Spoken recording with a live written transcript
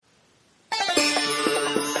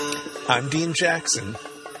I'm Dean Jackson.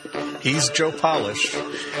 He's Joe Polish.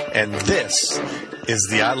 And this is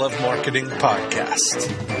the I Love Marketing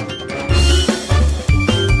Podcast.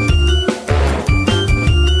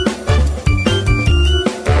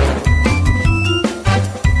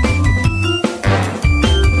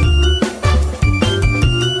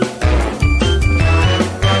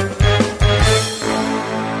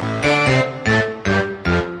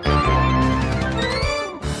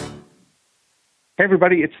 Hey,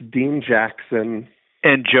 everybody, it's Dean Jackson.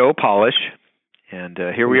 And Joe Polish. And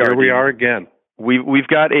here we are. Here we are again. We've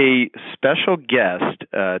got a special guest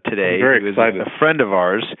today. I'm very who excited. Is a friend of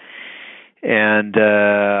ours. And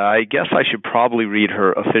I guess I should probably read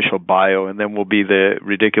her official bio, and then we'll be the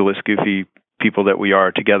ridiculous, goofy people that we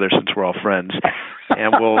are together since we're all friends.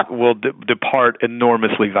 And we'll depart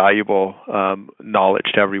enormously valuable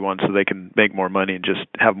knowledge to everyone so they can make more money and just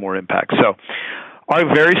have more impact. So our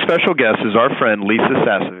very special guest is our friend, Lisa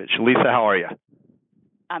Sasevich. Lisa, how are you?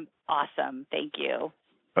 I'm awesome. Thank you.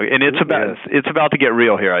 Okay, and it's about to get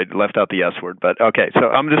real here. I left out the S word, but okay. So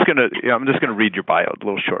I'm just gonna read your bio, a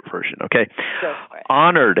little short version. Okay. Go for it.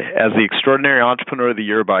 Honored as the Extraordinary Entrepreneur of the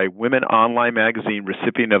Year by Women Online Magazine,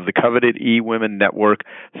 recipient of the coveted eWomen Network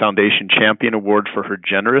Foundation Champion Award for her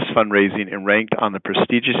generous fundraising, and ranked on the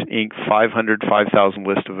prestigious Inc. 500 5,000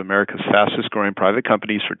 list of America's fastest growing private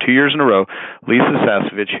companies for 2 years in a row. Lisa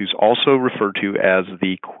Sasevich, who's also referred to as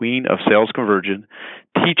the Queen of Sales Conversion,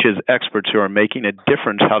 teaches experts who are making a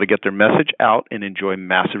difference how to get their message out and enjoy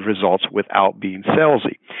massive results without being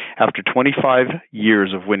salesy. After 25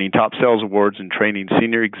 years of winning top sales awards and training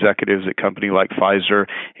senior executives at companies like Pfizer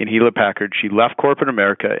and Hewlett-Packard, she left corporate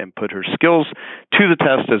America and put her skills to the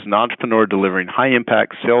test as an entrepreneur, delivering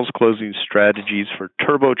high-impact sales closing strategies for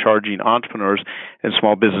turbocharging entrepreneurs and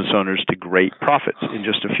small business owners to great profits. In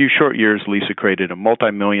just a few short years, Lisa created a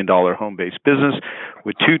multi-million-dollar home-based business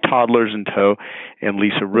with 2 toddlers in tow, and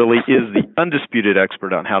Lisa really is the undisputed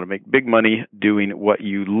expert on how to make big money doing what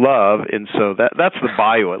you love. And so that's the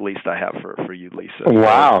bio, at least I have for you, Lisa.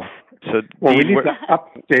 Wow. So well, Dean, we need to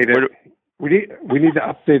update it. We need to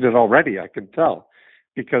update it already, I can tell,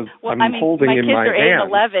 because I'm holding in my hand. My kids are 8 and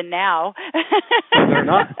 11 now. They're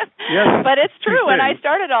not. Yes, but it's true. When I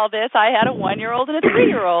started all this, I had a 1-year-old and a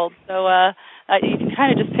 3-year-old. So you can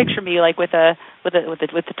kind of just picture me like with the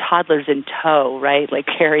toddlers in tow, right? Like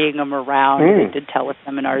carrying them around. I did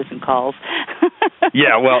teleseminars and calls.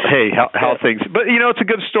 Yeah, well, hey, how things. But it's a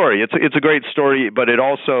good story. It's a great story, but it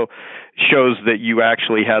also shows that you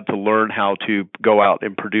actually had to learn how to go out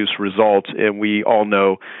and produce results, and we all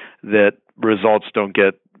know that results don't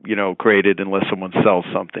get created unless someone sells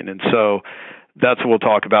something, and so that's what we'll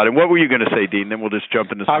talk about. And what were you going to say, Dean? Then we'll just jump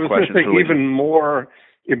into some questions. I was going to say, even more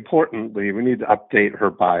importantly, we need to update her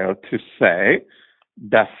bio to say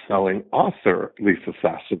best-selling author Lisa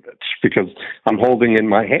Sasevich, because I'm holding in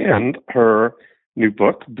my hand her new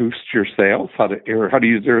book, Boost Your Sales: How to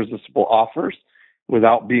Use Irresistible Offers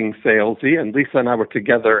Without Being Salesy. And Lisa and I were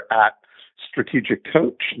together at Strategic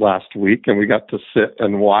Coach last week, and we got to sit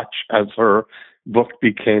and watch as her book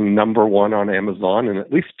became #1 on Amazon in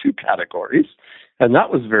at least 2 categories, and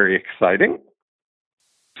that was very exciting.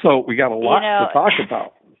 So we got a lot to talk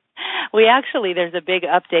about. There's a big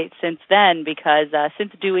update since then, because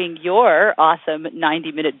since doing your awesome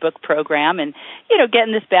 90-minute book program and,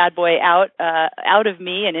 getting this bad boy out of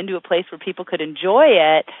me and into a place where people could enjoy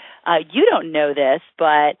it, you don't know this,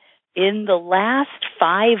 but in the last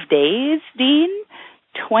 5 days, Dean,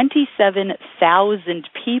 27,000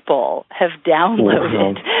 people have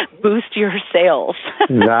downloaded Boost Your Sales.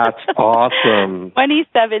 That's awesome.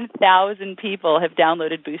 27,000 people have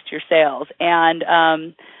downloaded Boost Your Sales, and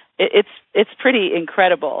it's pretty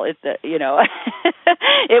incredible. It's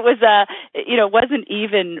it was it wasn't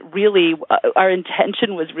even really our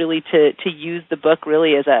intention was really to use the book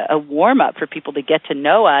really as a warm up for people to get to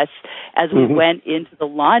know us as we went into the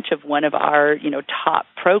launch of one of our top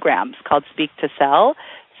programs called Speak to Sell.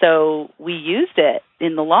 So we used it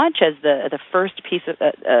in the launch as the first piece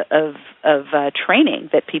of training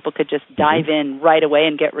that people could just dive in right away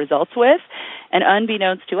and get results with. And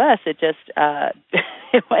unbeknownst to us, it just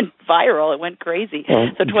it went viral. It went crazy.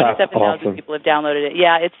 So 27,000 people have downloaded it.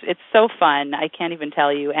 Yeah, it's so fun. I can't even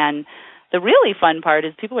tell you. And the really fun part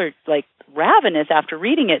is people are like ravenous after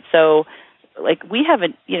reading it. So we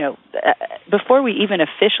haven't, before we even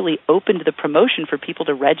officially opened the promotion for people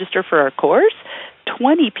to register for our course,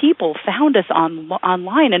 20 people found us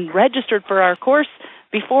online and registered for our course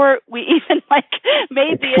before we even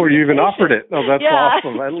made the before you even offered it. Oh, that's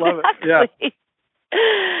awesome. I love it. Yeah.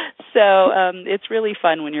 So it's really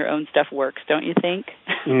fun when your own stuff works, don't you think?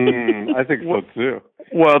 I think so too.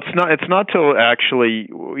 Well, it's not till actually,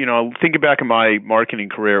 thinking back in my marketing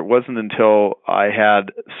career, it wasn't until I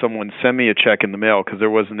had someone send me a check in the mail, because there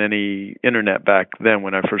wasn't any internet back then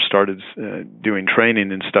when I first started doing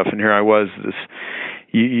training and stuff. And here I was, this.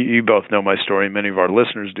 You both know my story, many of our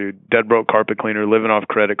listeners do. Dead broke carpet cleaner, living off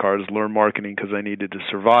credit cards, learned marketing because I needed to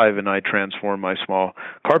survive, and I transformed my small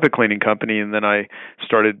carpet cleaning company, and then I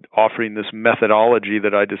started offering this methodology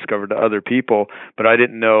that I discovered to other people, but I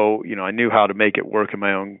didn't know, I knew how to make it work in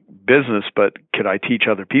my own business, but could I teach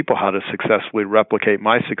other people how to successfully replicate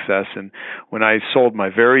my success? And when I sold my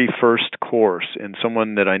very first course, and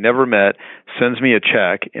someone that I never met sends me a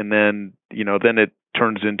check, and then it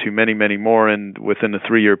turns into many, many more. And within a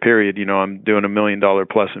 3-year period, I'm doing $1 million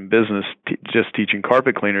plus in business, just teaching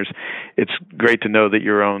carpet cleaners. It's great to know that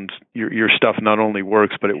your stuff not only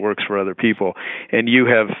works, but it works for other people. And you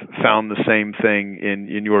have found the same thing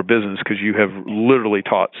in your business, because you have literally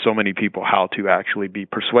taught so many people how to actually be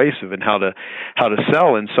persuasive and how to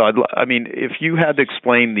sell. And so, if you had to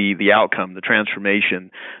explain the outcome, the transformation,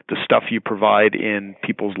 the stuff you provide in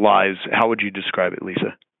people's lives, how would you describe it,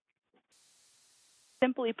 Lisa?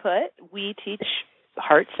 Simply put, we teach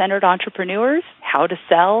heart-centered entrepreneurs how to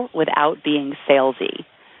sell without being salesy.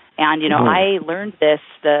 And, I learned this,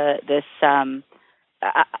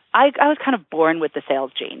 I was kind of born with the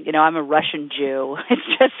sales gene. I'm a Russian Jew. It's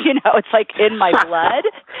just, it's like in my blood.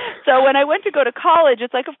 So when I went to go to college,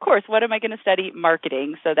 it's like, of course, what am I going to study?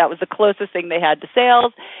 Marketing. So that was the closest thing they had to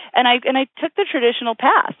sales. And I took the traditional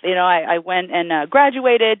path. I went and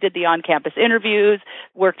graduated, did the on-campus interviews,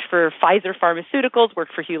 worked for Pfizer Pharmaceuticals,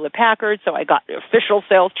 worked for Hewlett Packard. So I got the official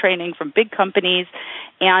sales training from big companies.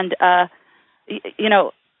 And, so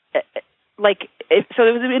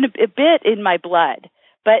it was a bit in my blood.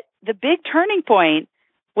 But the big turning point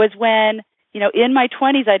was when, in my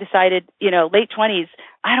 20s, I decided, late 20s,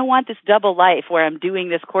 I don't want this double life where I'm doing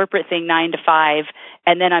this corporate thing 9 to 5,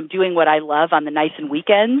 and then I'm doing what I love on the nights and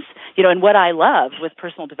weekends. And what I loved was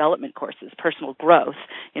personal development courses, personal growth,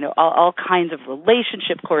 all kinds of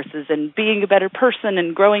relationship courses and being a better person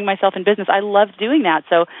and growing myself in business. I loved doing that.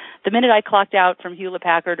 So the minute I clocked out from Hewlett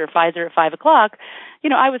Packard or Pfizer at 5 o'clock,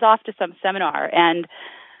 I was off to some seminar. And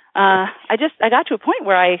I got to a point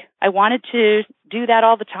where I wanted to do that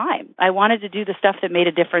all the time. I wanted to do the stuff that made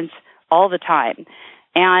a difference all the time.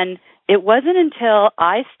 And it wasn't until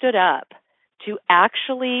I stood up to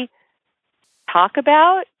actually talk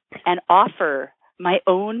about and offer my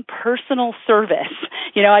own personal service.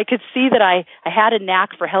 I could see that I had a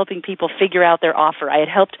knack for helping people figure out their offer. I had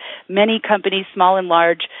helped many companies, small and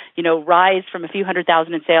large, rise from a few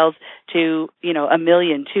 100,000 in sales to, 1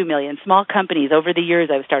 million, 2 million. Small companies. Over the years,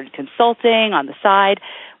 I started consulting on the side.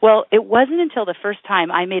 Well, it wasn't until the first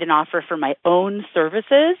time I made an offer for my own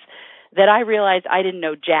services that I realized I didn't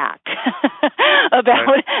know jack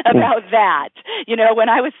about that. When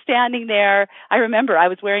I was standing there, I remember I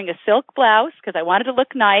was wearing a silk blouse because I wanted to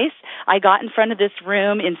look nice. I got in front of this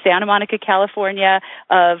room in Santa Monica, California,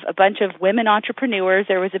 of a bunch of women entrepreneurs.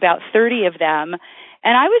 There was about 30 of them.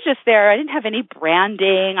 And I was just there. I didn't have any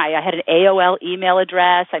branding. I had an AOL email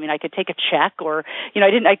address. I could take a check, or, I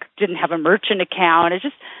didn't have a merchant account. It's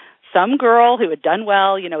just some girl who had done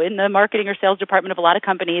well, in the marketing or sales department of a lot of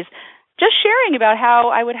companies, just sharing about how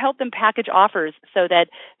I would help them package offers so that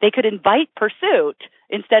they could invite pursuit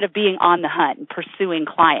instead of being on the hunt and pursuing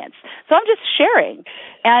clients. So I'm just sharing.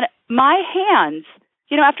 And my hands,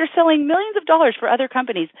 after selling millions of dollars for other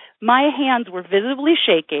companies, my hands were visibly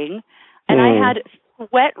shaking, and I had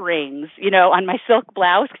sweat rings, on my silk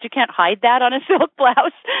blouse, because you can't hide that on a silk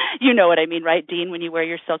blouse. You know what I mean, right, Dean, when you wear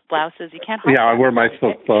your silk blouses? You can't hide I wear my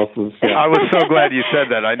silk blouses. Yeah. I was so glad you said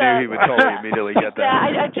that. I knew he would totally immediately get that.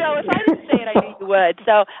 Yeah, Joe, if I didn't say it, I knew you would.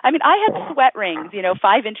 So, I had sweat rings,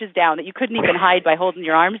 5 inches down that you couldn't even hide by holding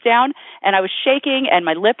your arms down, and I was shaking, and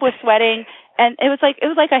my lip was sweating. And it was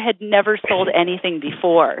like I had never sold anything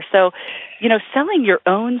before. So, selling your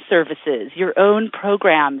own services, your own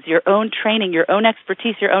programs, your own training, your own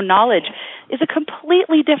expertise, your own knowledge is a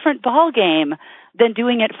completely different ballgame than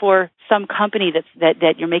doing it for some company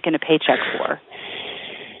that you're making a paycheck for.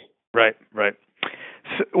 Right.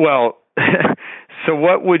 So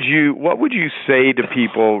what would you say to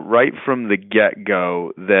people right from the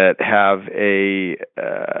get-go that have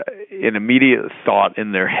an immediate thought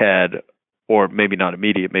in their head, or maybe not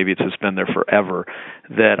immediate, maybe it's just been there forever,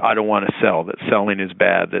 that I don't want to sell, that selling is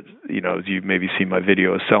bad, that, as you've maybe seen my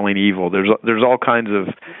video, is selling evil. There's all kinds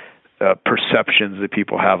of perceptions that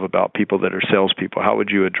people have about people that are salespeople. How would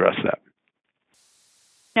you address that?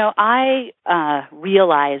 I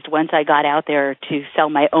realized once I got out there to sell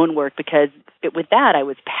my own work, because with that I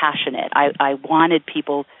was passionate. I wanted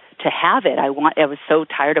people to have it. I was so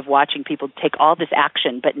tired of watching people take all this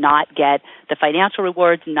action but not get the financial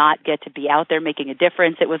rewards, not get to be out there making a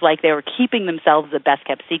difference. It was like they were keeping themselves the best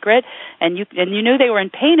kept secret, and you knew they were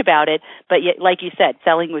in pain about it, but yet, like you said,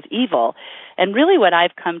 selling was evil. And really what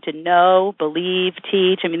I've come to know, believe,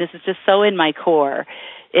 teach, this is just so in my core.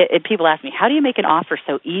 People ask me, how do you make an offer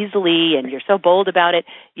so easily and you're so bold about it?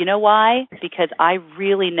 You know why? Because I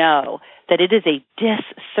really know that it is a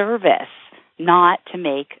disservice not to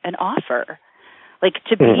make an offer. Like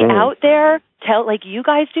to be out there, like you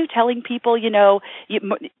guys do, telling people,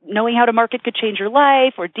 knowing how to market could change your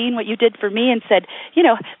life, or Dean, what you did for me and said,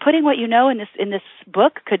 putting what you know in this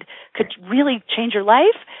book could really change your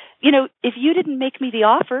life. If you didn't make me the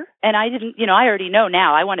offer, and I didn't, I already know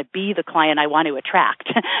now I want to be the client I want to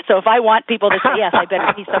attract. So if I want people to say yes, I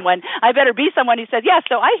better be someone who says yes.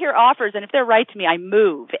 So I hear offers, and if they're right to me, I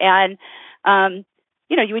move. And,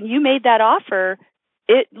 when you made that offer,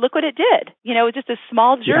 look what it did. It was just a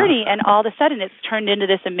small journey, and all of a sudden it's turned into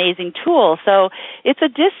this amazing tool. So it's a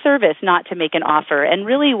disservice not to make an offer. And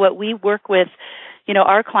really what we work with,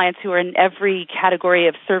 our clients who are in every category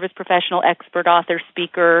of service professional, expert, author,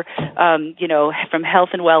 speaker, from health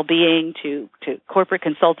and well-being to corporate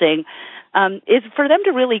consulting, is for them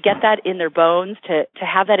to really get that in their bones, to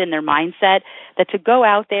have that in their mindset, that to go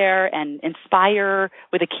out there and inspire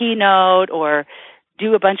with a keynote or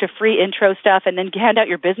do a bunch of free intro stuff and then hand out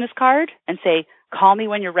your business card and say, call me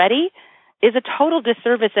when you're ready, is a total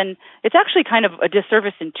disservice. And it's actually kind of a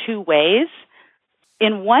disservice in two ways.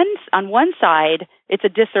 On one side, it's a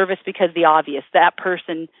disservice because the obvious, that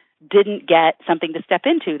person didn't get something to step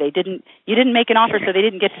into. You didn't make an offer, so they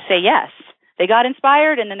didn't get to say yes. They got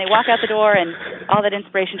inspired, and then they walk out the door, and all that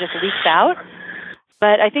inspiration just leaks out.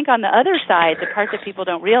 But I think on the other side, the part that people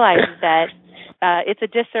don't realize is that it's a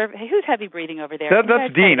disservice. Hey, who's heavy breathing over there?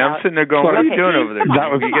 That's Dean. I'm sitting there going, what are you doing over there? That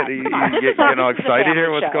was you getting all excited here?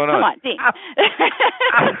 What's going on? Come on, Dean.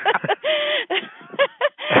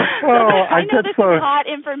 I know this is hot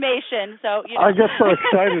information, so I get so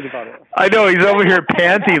excited about it. I know he's over here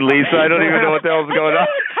panting, Lisa. I don't even know what the hell's going on.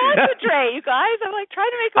 Concentrate, you guys. I'm like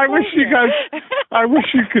trying to make a point. I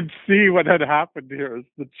wish you could see what had happened here. It's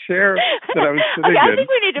the chair that I was sitting in. I think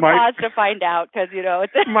we need to pause to find out because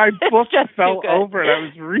my book just fell over, and I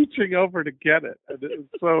was reaching over to get it, and it was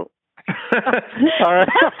so. All right.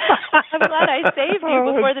 I'm glad I saved you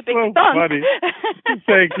before the big so thunk. Funny.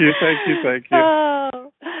 Thank you.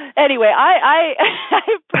 Oh. Anyway, I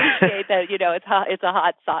appreciate that. It's a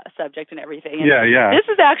hot subject and everything. And yeah.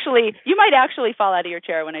 This is actually, you might actually fall out of your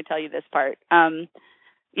chair when I tell you this part.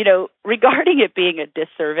 Regarding it being a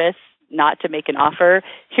disservice not to make an offer,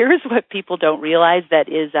 here's what people don't realize that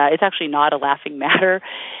is it's actually not a laughing matter,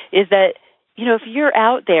 is that if you're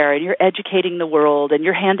out there and you're educating the world and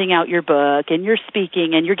you're handing out your book and you're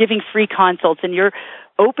speaking and you're giving free consults and you're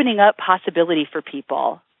opening up possibility for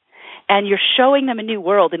people and you're showing them a new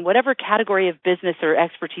world in whatever category of business or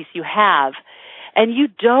expertise you have, and you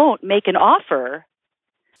don't make an offer,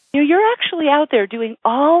 you're actually out there doing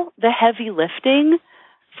all the heavy lifting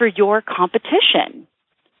for your competition.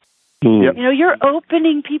 Yep. You're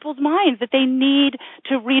opening people's minds that they need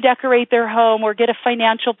to redecorate their home or get a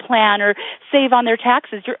financial plan or save on their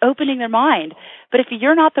taxes. You're opening their mind. But if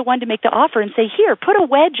you're not the one to make the offer and say, here, put a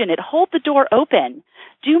wedge in it, hold the door open,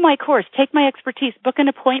 do my course, take my expertise, book an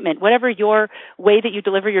appointment, whatever your way that you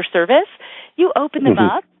deliver your service, you open them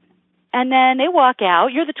up, and then they walk out.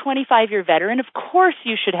 You're the 25-year veteran. Of course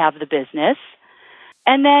you should have the business.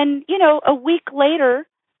 And then, a week later,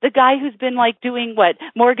 the guy who's been doing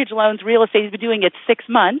mortgage loans, real estate, he's been doing it 6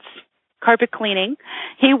 months, carpet cleaning.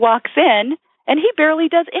 He walks in and he barely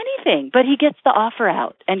does anything, but he gets the offer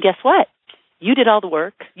out. And guess what? You did all the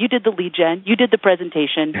work. You did the lead gen. You did the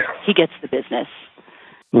presentation. He gets the business.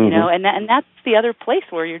 And that's the other place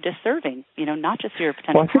where you're disserving, not just your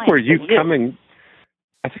potential clients.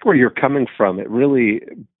 I think where you're coming from, it really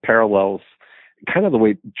parallels kind of the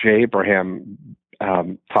way Jay Abraham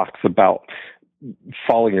talks about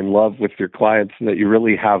falling in love with your clients, and that you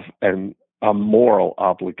really have a moral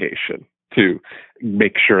obligation to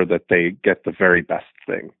make sure that they get the very best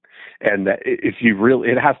thing. And that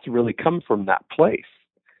it has to really come from that place.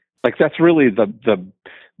 That's really the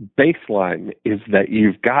baseline, is that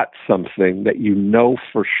you've got something that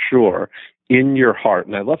for sure in your heart.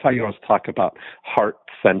 And I love how you always talk about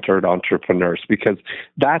heart-centered entrepreneurs, because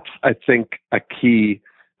that's, I think, a key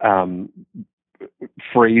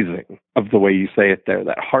phrasing of the way you say it there,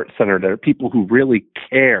 that heart-centered. There are people who really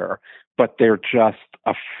care, but they're just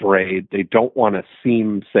afraid. They don't want to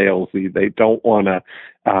seem salesy. They don't want to,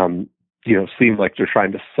 seem like they're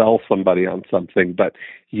trying to sell somebody on something. But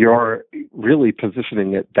you're really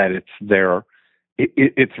positioning it that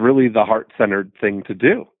it's really the heart-centered thing to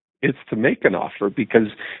do. It's to make an offer because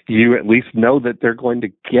you at least know that they're going to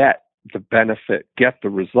get the benefit, get the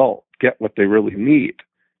result, get what they really need.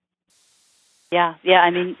 Yeah.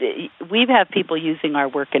 I mean, we have people using our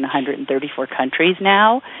work in 134 countries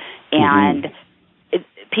now, and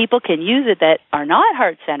people can use it that are not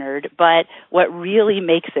heart-centered, but what really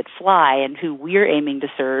makes it fly and who we're aiming to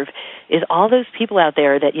serve is all those people out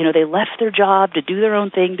there that, they left their job to do their own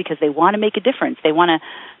thing because they want to make a difference. They want to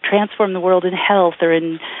transform the world in health or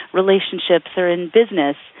in relationships or in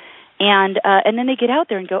business. And then they get out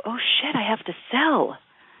there and go, oh, shit, I have to sell.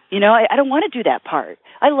 I don't want to do that part.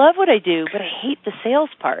 I love what I do, but I hate the sales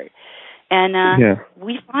part. And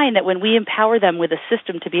we find that when we empower them with a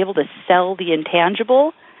system to be able to sell the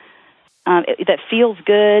intangible, that feels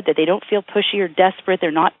good, that they don't feel pushy or desperate,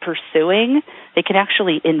 they're not pursuing, they can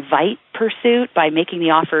actually invite pursuit by making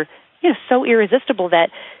the offer so irresistible that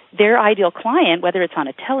their ideal client, whether it's on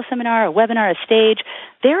a teleseminar, a webinar, a stage,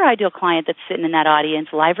 their ideal client that's sitting in that audience,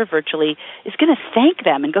 live or virtually, is going to thank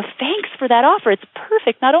them and go, thanks for that offer. It's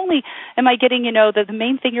perfect. Not only am I getting, the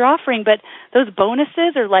main thing you're offering, but those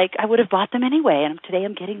bonuses are like, I would have bought them anyway, and today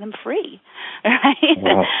I'm getting them free. Right?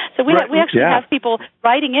 Wow. So we actually have people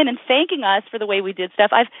writing in and thanking us for the way we did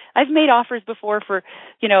stuff. I've made offers before for,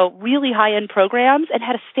 really high-end programs and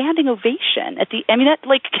had a standing ovation at the,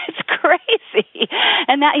 it's crazy.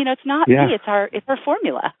 And that, it's not me, it's our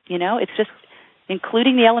formula, it's just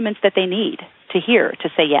including the elements that they need to hear, to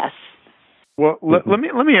say yes. Well, let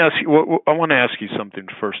me ask you. I want to ask you something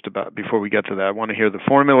first before we get to that. I want to hear the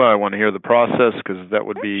formula. I want to hear the process because that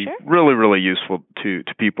would be really, really useful to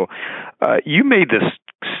people. You made this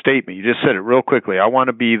statement. You just said it real quickly. I want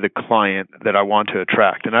to be the client that I want to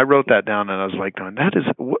attract, and I wrote that down, and I was like, that is.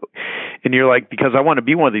 And you're like, because I want to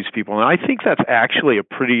be one of these people, and I think that's actually a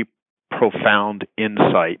pretty profound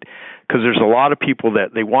insight because there's a lot of people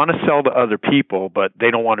that they want to sell to other people, but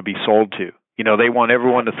they don't want to be sold to. They want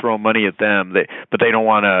everyone to throw money at them, but they don't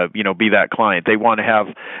want to, be that client. They want to have,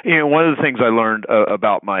 one of the things I learned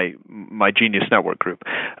about my Genius Network group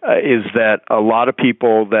is that a lot of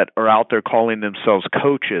people that are out there calling themselves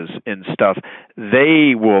coaches and stuff,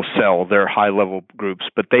 they will sell their high-level groups,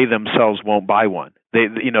 but they themselves won't buy one.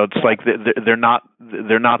 It's like they're not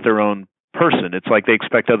their own person. It's like they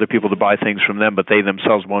expect other people to buy things from them, but they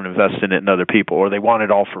themselves won't invest in it in other people, or they want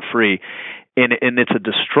it all for free. And it's a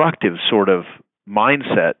destructive sort of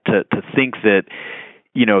mindset to think that,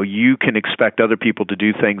 you can expect other people to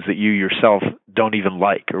do things that you yourself don't even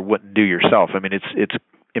like or wouldn't do yourself. I mean, it's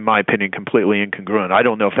in my opinion, completely incongruent. I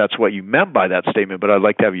don't know if that's what you meant by that statement, but I'd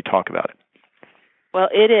like to have you talk about it. Well,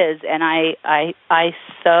 it is, and I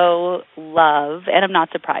so love, and I'm not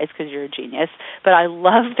surprised because you're a genius, but I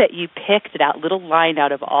love that you picked that little line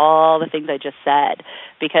out of all the things I just said,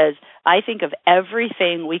 because I think of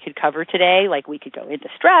everything we could cover today, like we could go into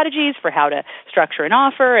strategies for how to structure an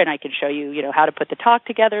offer, and I could show you, how to put the talk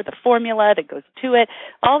together, the formula that goes to it,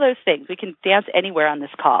 all those things. We can dance anywhere on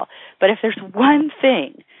this call. But if there's one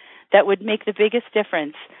thing that would make the biggest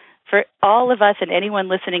difference for all of us and anyone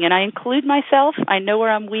listening, and I include myself, I know where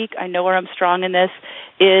I'm weak, I know where I'm strong in this,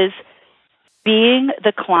 is being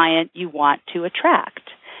the client you want to attract.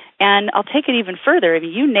 And I'll take it even further. I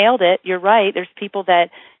mean, you nailed it. You're right. There's people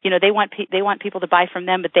that, they want people to buy from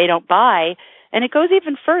them, but they don't buy. And it goes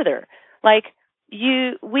even further. Like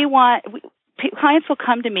clients will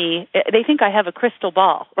come to me, they think I have a crystal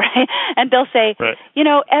ball, right? And they'll say,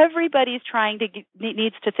 everybody's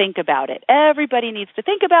needs to think about it. Everybody needs to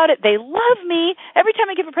think about it. They love me. Every time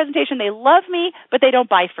I give a presentation, they love me, but they don't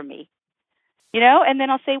buy from me. And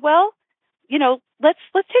then I'll say, well, let's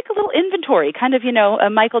take a little inventory, kind of, a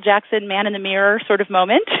Michael Jackson man in the mirror sort of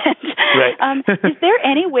moment. Right. Is there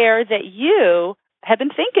anywhere that you have been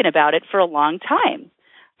thinking about it for a long time,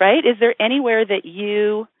 right? Is there anywhere that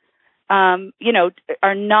you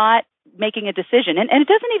are not making a decision? And it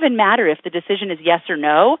doesn't even matter if the decision is yes or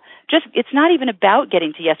no. It's not even about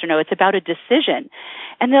getting to yes or no. It's about a decision.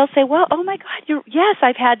 And they'll say, well, oh my God, yes,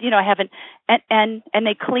 I've had, I haven't, and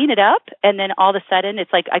they clean it up. And then all of a sudden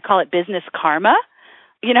it's like, I call it business karma.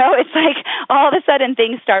 It's like all of a sudden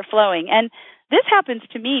things start flowing. And this happens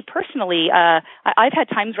to me personally. I've had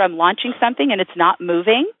times where I'm launching something and it's not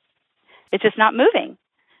moving. It's just not moving.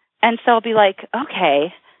 And so I'll be like,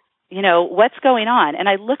 okay, what's going on? And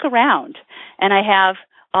I look around and I have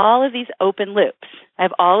all of these open loops. I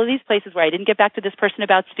have all of these places where I didn't get back to this person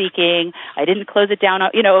about speaking. I didn't close it down,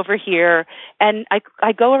 over here. And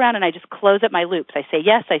I go around and I just close up my loops. I say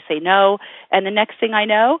yes, I say no. And the next thing I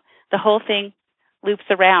know, the whole thing loops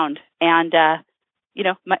around. And,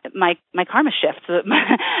 my karma shifts.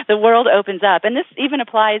 The world opens up. And this even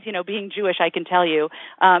applies, being Jewish, I can tell you.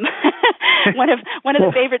 One of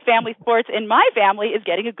the favorite family sports in my family is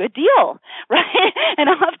getting a good deal, right? And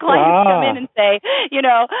I'll have clients come in and say,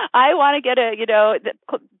 I want to get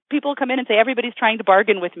people come in and say, everybody's trying to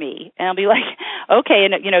bargain with me. And I'll be like, okay,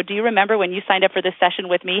 and, do you remember when you signed up for this session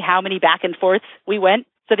with me, how many back and forths we went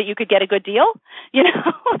so that you could get a good deal?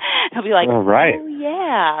 I'll be like, oh,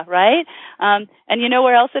 yeah, right? And you know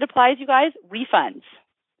where else it applies, you guys? Refunds.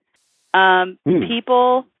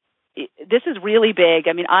 People, this is really big.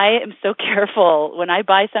 I mean, I am so careful when I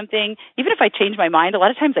buy something, even if I change my mind, a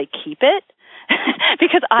lot of times I keep it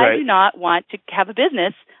because I do not want to have a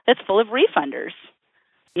business that's full of refunders.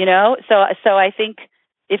 So I think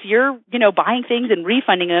if you're, buying things and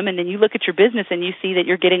refunding them, and then you look at your business and you see that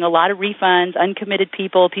you're getting a lot of refunds, uncommitted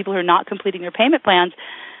people who are not completing their payment plans,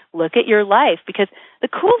 look at your life. Because the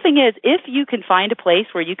cool thing is, if you can find a place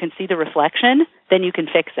where you can see the reflection, then you can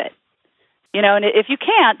fix it. And if you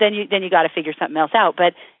can't, then you got to figure something else out.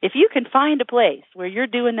 But if you can find a place where you're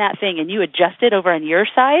doing that thing and you adjust it over on your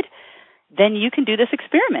side, then you can do this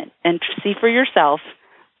experiment and see for yourself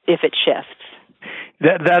if it shifts.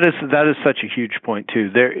 That is such a huge point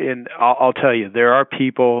too. I'll tell you, there are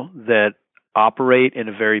people that operate in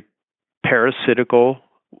a very parasitical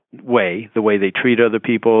way, the way they treat other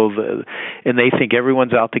people, and they think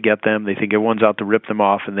everyone's out to get them. They think everyone's out to rip them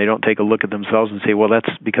off, and they don't take a look at themselves and say, well, that's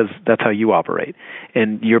because that's how you operate.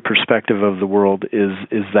 And your perspective of the world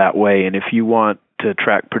is that way. And if you want to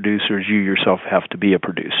attract producers, you yourself have to be a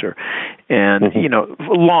producer. And,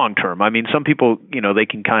 long term, I mean, some people, they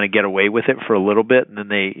can kind of get away with it for a little bit, and then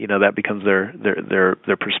they, that becomes their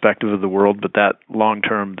perspective of the world. But that long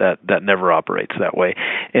term, that never operates that way.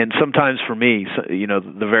 And sometimes for me,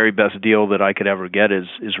 the very best deal that I could ever get is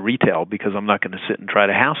retail, because I'm not going to sit and try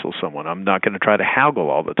to hassle someone. I'm not going to try to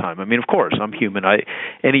haggle all the time. I mean, of course, I'm human.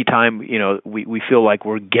 Anytime, we feel like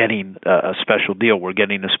we're getting a special deal, we're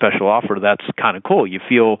getting a special offer, that's kind of cool. You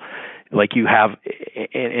feel like you have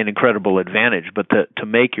an incredible advantage, but to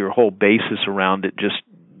make your whole basis around it just,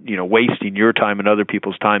 wasting your time and other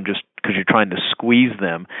people's time just because you're trying to squeeze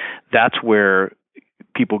them, that's where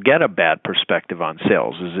people get a bad perspective on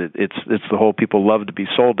sales. It's the whole people love to be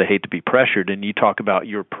sold, they hate to be pressured. And you talk about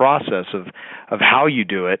your process of how you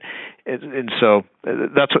do it, and so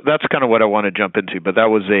that's kind of what I want to jump into. But that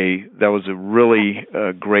was a really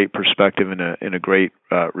great perspective and a great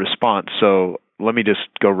response. So let me just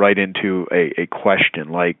go right into a question.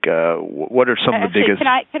 Like, what are some of the biggest?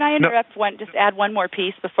 Can I interrupt one? Just add one more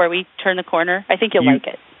piece before we turn the corner. I think you'll like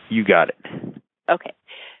it. You got it. Okay.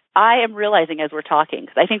 I am realizing as we're talking,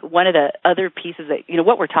 because I think one of the other pieces that,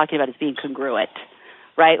 what we're talking about is being congruent,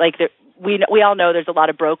 right? Like we all know there's a lot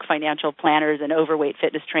of broke financial planners and overweight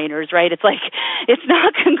fitness trainers, right? It's like, it's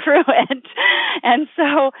not congruent. And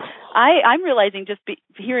so I'm realizing just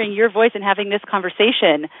hearing your voice and having this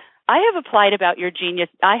conversation, I have inquired about your Genius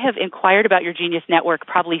Network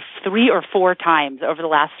probably 3 or 4 times over the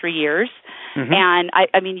last 3 years. Mm-hmm. And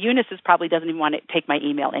I mean, Eunice probably doesn't even want to take my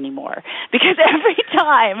email anymore, because every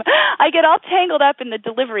time I get all tangled up in the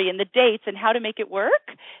delivery and the dates and how to make it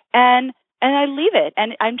work, and I leave it.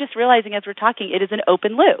 And I'm just realizing as we're talking, it is an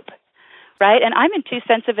open loop, right? And I'm in too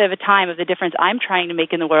sensitive a time of the difference I'm trying to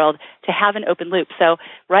make in the world to have an open loop. So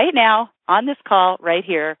right now on this call right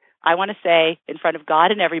here, I want to say in front of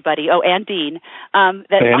God and everybody, and Dean,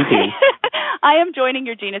 that I am joining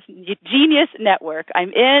your Genius Network.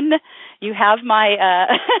 I'm in. You have my,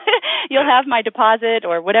 you'll have my deposit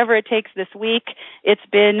or whatever it takes this week. It's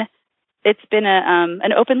been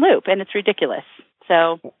an open loop, and it's ridiculous.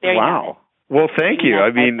 So there you have it. Well, thank you.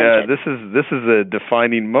 I mean, this is a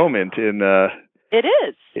defining moment in. It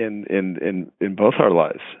is in both our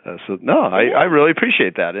lives. I really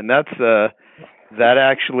appreciate that, and that's. That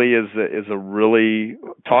actually is a really,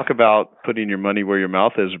 talk about putting your money where your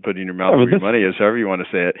mouth is, or putting your mouth where your money is, however you want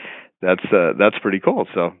to say it. That's pretty cool.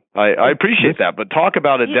 So I appreciate that. But talk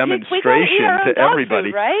about a demonstration to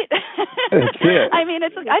everybody, food, right? I mean,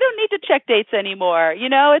 it's like, I don't need to check dates anymore.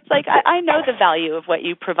 It's like I know the value of what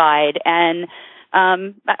you provide, and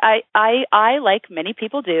I, like many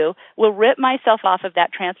people do, will rip myself off of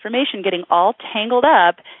that transformation, getting all tangled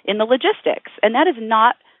up in the logistics, and that is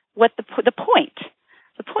not what the point.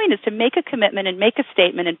 The point is to make a commitment and make a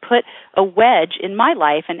statement and put a wedge in my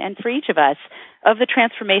life and for each of us of the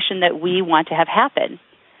transformation that we want to have happen.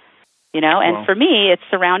 And for me, it's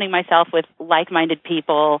surrounding myself with like-minded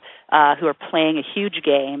people who are playing a huge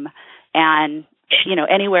game. And,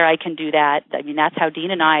 anywhere I can do that, I mean, that's how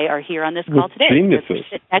Dean and I are here on this call today. Geniuses. We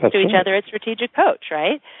sit next to each other at Strategic Coach,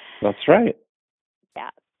 right? That's right. Yeah.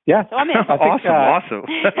 Yeah. So I'm in. Awesome.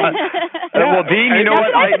 Well, Dean, you know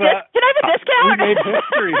what? Can I have a discount? We made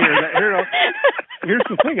history here. Here's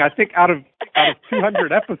the thing. I think out of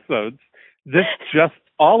 200 episodes, this just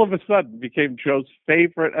all of a sudden became Joe's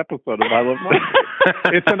favorite episode of I Love Marketing.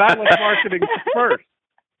 It's an I Love Marketing first.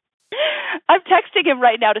 I'm texting him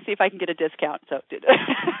right now to see if I can get a discount. So, could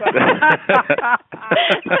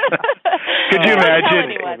you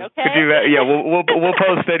imagine? Anyone, okay? We'll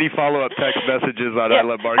post any follow-up text messages on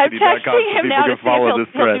ilovemarketing.com so people can follow this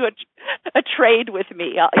thread. He'll do a trade with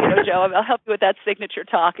me, Joe. I'll help you with that signature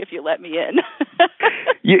talk if you let me in.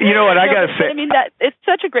 you know what I got to say? I mean, that it's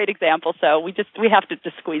such a great example. So we have to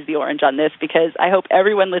just squeeze the orange on this, because I hope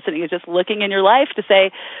everyone listening is just looking in your life to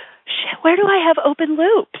say, where do I have open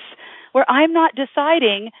loops where I'm not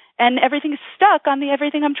deciding and everything's stuck on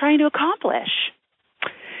everything I'm trying to accomplish?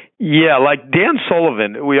 Yeah, like Dan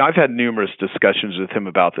Sullivan, I've had numerous discussions with him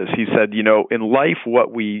about this. He said, in life,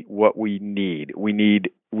 what we need,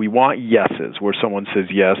 we want yeses, where someone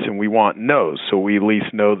says yes, and we want no's, so we at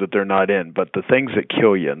least know that they're not in. But the things that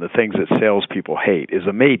kill you and the things that salespeople hate is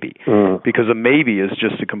a maybe, because a maybe is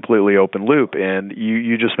just a completely open loop. And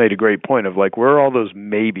you just made a great point of like, where are all those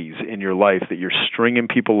maybes in your life that you're stringing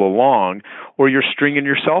people along, or you're stringing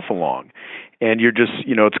yourself along? And you're just,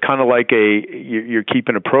 it's kind of like you're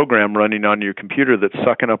keeping a program running on your computer that's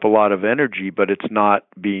sucking up a lot of energy, but it's not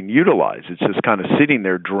being utilized. It's just kind of sitting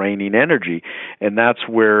there draining energy. And that's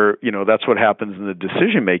where, that's what happens in the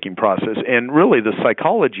decision-making process. And really the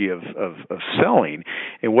psychology of selling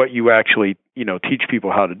and what you actually, teach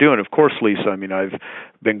people how to do. And of course, Lisa, I mean, I've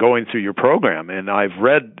been going through your program and I've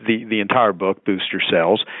read the entire book, Boost Your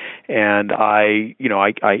Sales. And I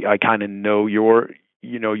kind of know your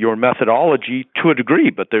methodology to a degree,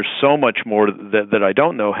 but there's so much more that I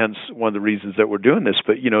don't know, hence one of the reasons that we're doing this.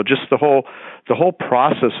 But, just the whole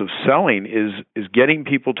process of selling is getting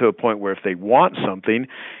people to a point where if they want something,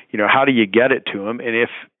 how do you get it to them? And if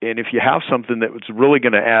you have something that's really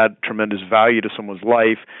going to add tremendous value to someone's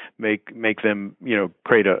life, make them,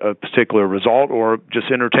 create a particular result or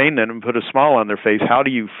just entertain them and put a smile on their face, how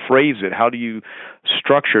do you phrase it? How do you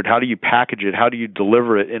structure it? How do you package it? How do you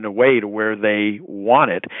deliver it in a way to where they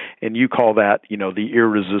want it? And you call that, the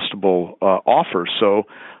irresistible offer. So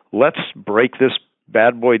let's break this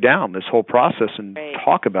bad boy down, this whole process, and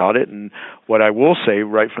talk about it. And what I will say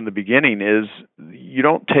right from the beginning is you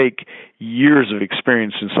don't take years of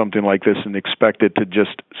experience in something like this and expect it to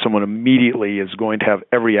just, someone immediately is going to have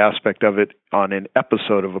every aspect of it on an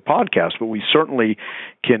episode of a podcast. But we certainly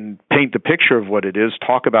can paint the picture of what it is,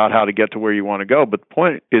 talk about how to get to where you want to go. But the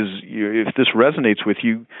point is, if this resonates with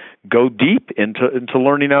you, go deep into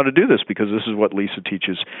learning how to do this, because this is what Lisa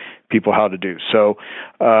teaches people how to do. So,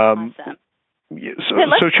 awesome.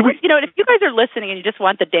 So should we? If you guys are listening and you just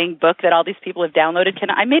want the dang book that all these people have downloaded,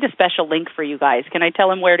 I made a special link for you guys. Can I tell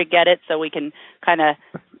them where to get it so we can kind of,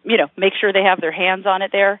 make sure they have their hands on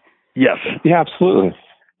it there? Yes. Yeah, absolutely.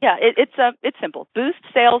 Yeah, it's simple.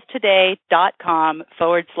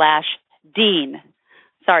 BoostSalesToday.com/Dean.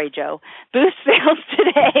 Sorry, Joe.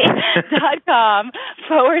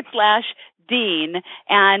 BoostSalesToday.com/Dean.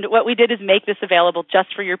 And what we did is make this available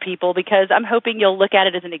just for your people, because I'm hoping you'll look at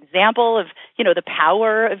it as an example of, the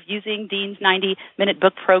power of using Dean's 90-minute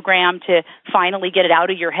book program to finally get it out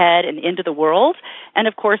of your head and into the world. And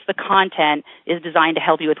of course, the content is designed to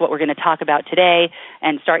help you with what we're going to talk about today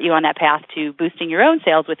and start you on that path to boosting your own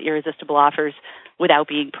sales with irresistible offers without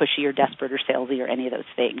being pushy or desperate or salesy or any of those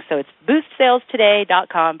things. So it's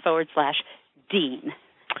BoostSalesToday.com/Dean.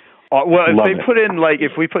 Well, if they put in,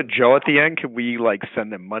 if we put Joe at the end, could we,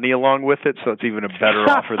 send them money along with it so it's even a better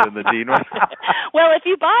offer than the Dean one? Well, if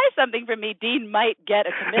you buy something from me, Dean might get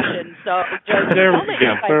a commission. So, Joe, only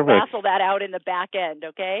if I parcel that out in the back end,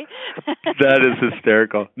 okay? That is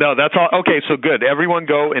hysterical. No, that's all. Okay, so good. Everyone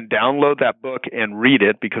go and download that book and read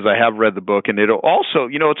it, because I have read the book. And it'll also,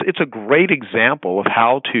 it's a great example of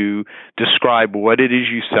how to describe what it is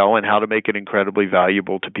you sell and how to make it incredibly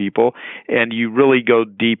valuable to people. And you really go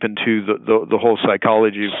deep into the whole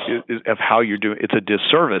psychology of how you're doing. It's a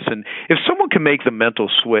disservice. And if someone can make the mental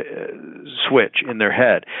switch in their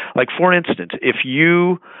head. Like, for instance, if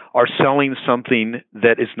you are selling something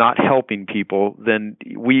that is not helping people, then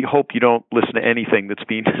we hope you don't listen to anything that's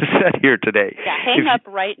being said here today. Yeah, hang up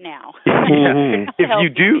right now. If you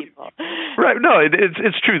do, right? No,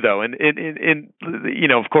 it's true though, and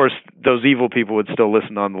of course, those evil people would still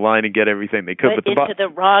listen on the line and get everything they could. But into the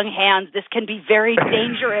wrong hands, this can be very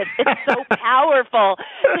dangerous. It's so powerful.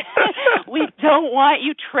 We don't want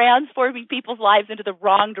you transforming people's lives into the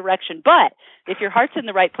wrong direction. But if your heart's in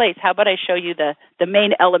the right place, how about I show you the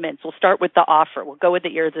main elements? We'll start with the offer. We'll go with the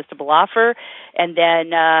irresistible offer. And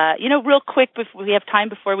then, real quick, if we have time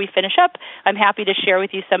before we finish up, I'm happy to share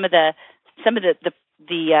with you some of the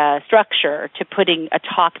structure to putting a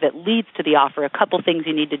talk that leads to the offer, a couple things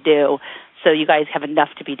you need to do so you guys have enough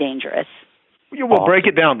to be dangerous. Yeah, well, break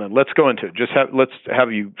it down then. Let's go into it. Let's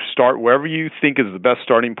have you start wherever you think is the best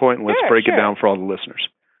starting point, and let's break it down for all the listeners.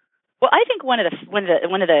 Well, I think one of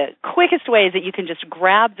the quickest ways that you can just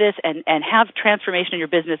grab this and have transformation in your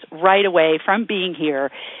business right away from being here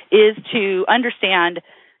is to understand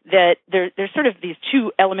that there's sort of these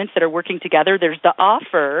two elements that are working together. There's the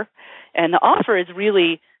offer, and the offer is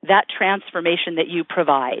really that transformation that you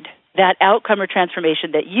provide, that outcome or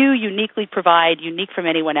transformation that you uniquely provide, unique from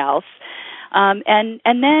anyone else. And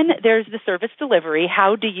then there's the service delivery.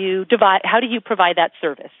 How do you provide that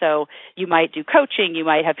service? So you might do coaching. You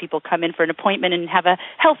might have people come in for an appointment and have a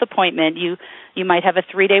health appointment. You might have a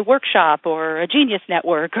 3-day workshop or a Genius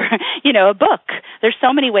Network or, a book. There's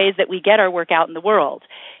so many ways that we get our work out in the world.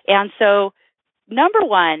 And so, number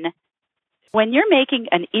one, when you're making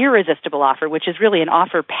an irresistible offer, which is really an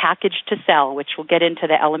offer packaged to sell, which we'll get into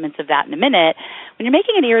the elements of that in a minute, when you're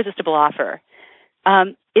making an irresistible offer,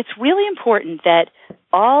 it's really important that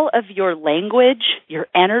all of your language, your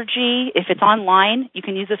energy, if it's online, you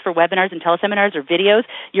can use this for webinars and teleseminars or videos,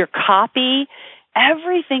 your copy,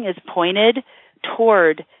 everything is pointed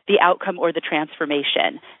toward the outcome or the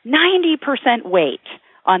transformation. 90% weight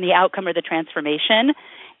on the outcome or the transformation,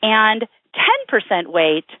 and 10%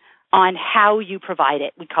 weight on how you provide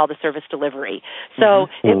it. We call the service delivery. So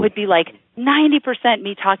it would be like 90%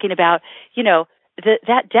 me talking about,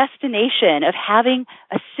 that destination of having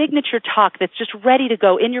a signature talk that's just ready to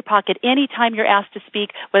go in your pocket anytime you're asked to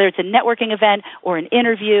speak, whether it's a networking event or an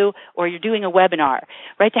interview or you're doing a webinar,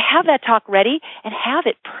 right? To have that talk ready and have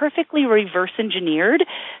it perfectly reverse engineered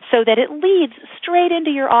so that it leads straight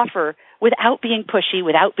into your offer without being pushy,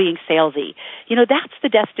 without being salesy. That's the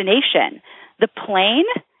destination. The plane,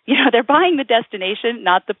 they're buying the destination,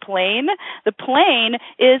 not the plane. The plane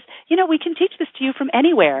is, we can teach this to you from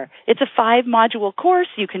anywhere. It's a 5-module course.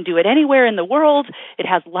 You can do it anywhere in the world. It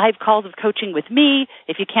has live calls of coaching with me.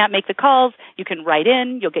 If you can't make the calls, you can write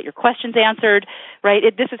in. You'll get your questions answered, right?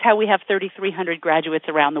 This is how we have 3,300 graduates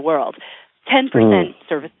around the world. 10%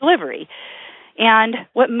 service delivery. And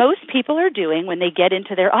what most people are doing when they get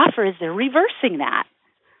into their offer is they're reversing that.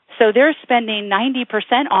 So they're spending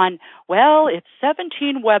 90% on, it's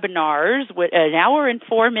 17 webinars with an hour and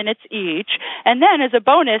 4 minutes each. And then as a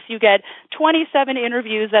bonus, you get 27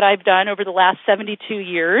 interviews that I've done over the last 72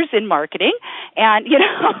 years in marketing. And,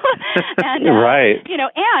 right.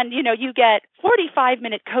 You get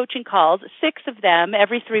 45-minute coaching calls, 6 of them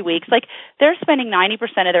every 3 weeks. Like, they're spending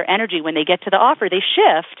 90% of their energy when they get to the offer. They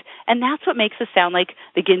shift, and that's what makes us sound like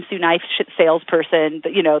the Ginsu knife salesperson,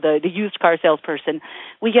 the used car salesperson.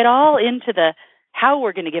 We get all into the how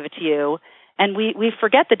we're going to give it to you, and we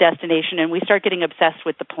forget the destination, and we start getting obsessed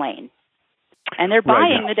with the plane. And they're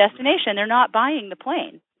buying the destination. They're not buying the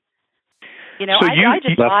plane. I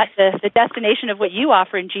just bought the destination of what you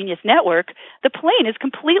offer in Genius Network. The plane is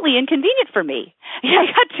completely inconvenient for me. I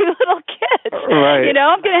got 2 little kids. Right.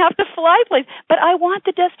 I'm going to have to fly planes, but I want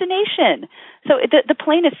the destination. So the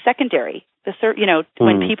plane is secondary.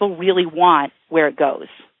 When people really want where it goes,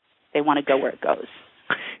 they want to go where it goes.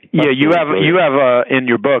 Yeah, you have in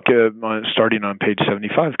your book, starting on page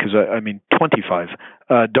 75, 25.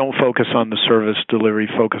 Don't focus on the service delivery,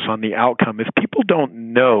 focus on the outcome. If people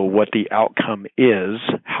don't know what the outcome is,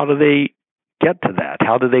 how do they get to that?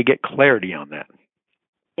 How do they get clarity on that?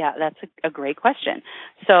 Yeah, that's a great question.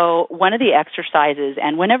 So one of the exercises,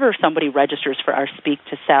 and whenever somebody registers for our Speak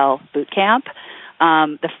to Sell bootcamp,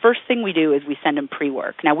 the first thing we do is we send them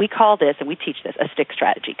pre-work. Now, we call this, and we teach this, a stick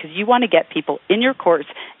strategy, because you want to get people in your course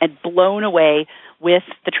and blown away with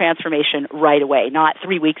the transformation right away, not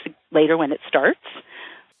 3 weeks later when it starts.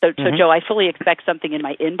 So Joe, I fully expect something in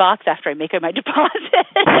my inbox after I make my deposit.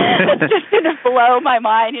 It's just going to blow my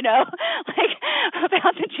mind,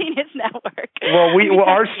 about the Genius Network. Well,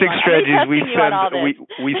 our stick strategy is we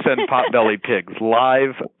send Potbelly pigs,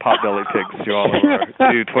 live Potbelly pigs to all of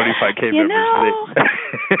our new 25K members.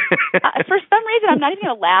 For some reason, I'm not even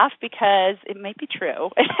going to laugh because it might be true.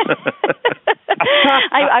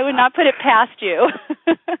 I would not put it past you.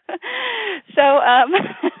 So,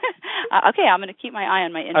 okay, I'm going to keep my eye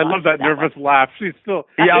on my inbox. I love that nervous laugh. She's still...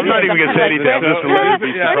 Yeah, I'm not even going to say anything. I'm just where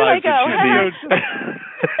do I go?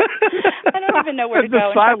 I don't even know where to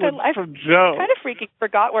go. The silence from Joe. I kind of freaking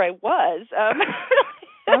forgot where I was.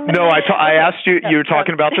 No, I asked you. You were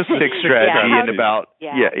talking about the six strategy and about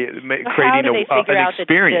creating how do they figure an out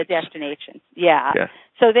experience. The destination. Yeah.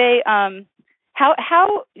 So they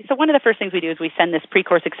So one of the first things we do is we send this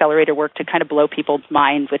pre-course accelerator work to kind of blow people's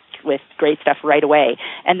minds with great stuff right away,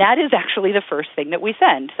 and that is actually the first thing that we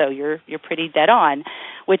send. So you're pretty dead on,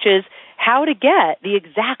 which is how to get the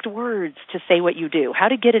exact words to say what you do, how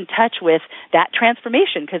to get in touch with that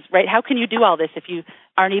transformation. Because how can you do all this if you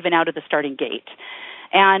aren't even out of the starting gate?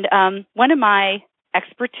 And one of my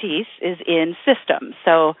expertise is in systems.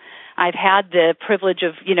 So I've had the privilege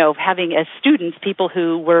of, having as students people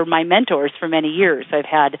who were my mentors for many years. I've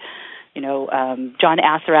had, John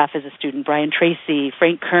Assaraf as a student, Brian Tracy,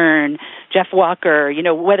 Frank Kern, Jeff Walker,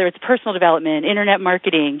 whether it's personal development, internet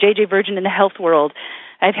marketing, J.J. Virgin in the health world.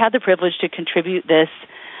 I've had the privilege to contribute this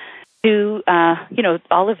to,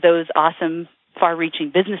 all of those awesome,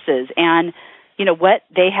 far-reaching businesses. And what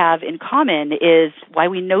they have in common is why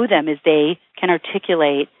we know them is they can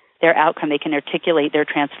articulate their outcome. They can articulate their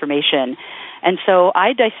transformation. And so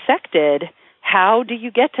I dissected how do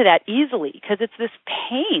you get to that easily? Because it's this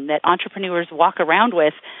pain that entrepreneurs walk around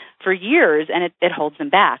with for years, and it holds them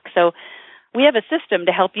back. So we have a system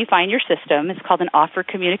to help you find your system. It's called an offer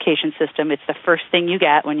communication system. It's the first thing you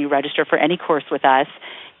get when you register for any course with us.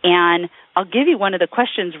 And I'll give you one of the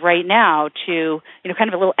questions right now to, kind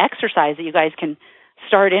of a little exercise that you guys can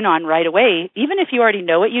start in on right away. Even if you already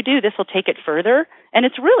know what you do, this will take it further. And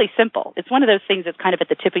it's really simple. It's one of those things that's kind of at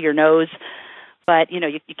the tip of your nose, but, you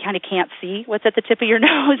kind of can't see what's at the tip of your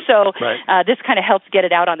nose. So this kind of helps get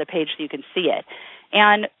it out on the page so you can see it.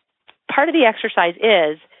 And part of the exercise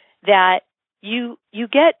is that you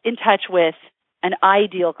get in touch with an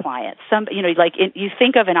ideal client. You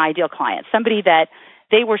think of an ideal client, somebody that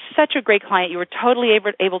they were such a great client. You were totally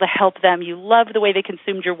able to help them. You loved the way they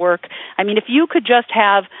consumed your work. I mean, if you could just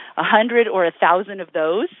have 100 or 1,000 of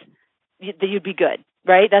those, you'd be good,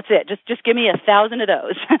 right? That's it. Just give me 1,000 of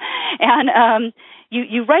those. And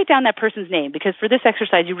you write down that person's name, because for this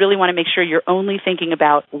exercise, you really want to make sure you're only thinking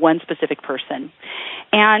about one specific person.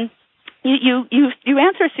 And you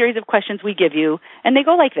answer a series of questions we give you, and they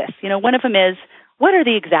go like this. One of them is, what are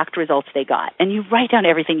the exact results they got? And you write down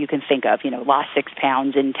everything you can think of. Lost 6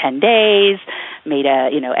 pounds in 10 days, made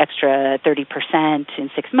extra 30%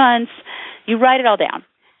 in 6 months. You write it all down.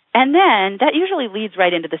 And then that usually leads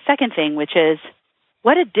right into the second thing, which is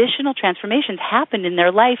what additional transformations happened in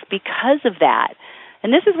their life because of that.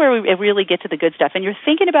 And this is where we really get to the good stuff. And you're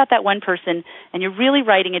thinking about that one person, and you're really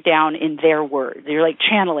writing it down in their words. You're like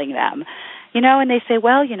channeling them. And they say,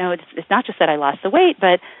 well, it's not just that I lost the weight,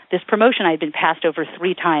 but this promotion I'd been passed over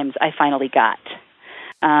 3 times I finally got.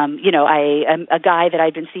 A guy that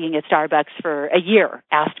I'd been seeing at Starbucks for a year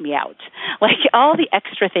asked me out. Like all the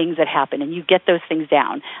extra things that happen, and you get those things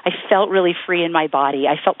down. I felt really free in my body.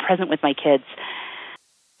 I felt present with my kids.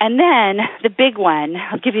 And then the big one,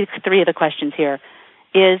 I'll give you 3 of the questions here,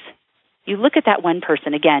 is you look at that one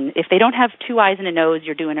person. Again, if they don't have 2 eyes and a nose,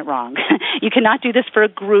 you're doing it wrong. You cannot do this for a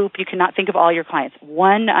group. You cannot think of all your clients.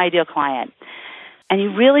 One ideal client. And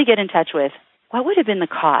you really get in touch with what would have been the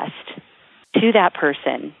cost to that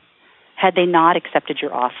person had they not accepted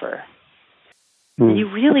your offer. And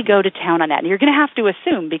you really go to town on that. And you're going to have to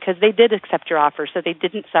assume, because they did accept your offer, so they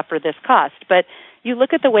didn't suffer this cost. But you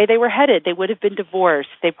look at the way they were headed. They would have been divorced.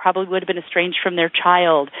 They probably would have been estranged from their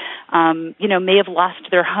child, may have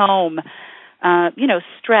lost their home,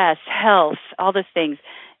 stress, health, all those things.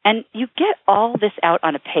 And you get all this out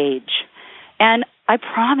on a page. And I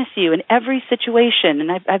promise you, in every situation,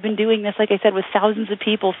 and I've been doing this, like I said, with thousands of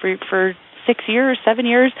people for 6 years, 7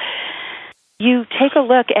 years, you take a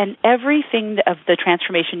look, and everything of the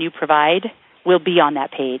transformation you provide will be on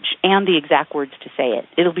that page, and the exact words to say it.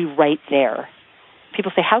 It'll be right there.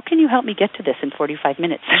 People say, how can you help me get to this in 45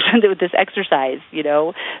 minutes with this exercise,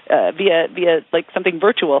 via like something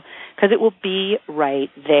virtual? Because it will be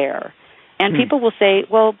right there. And people will say,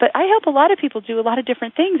 well, but I help a lot of people do a lot of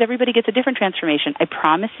different things. Everybody gets a different transformation. I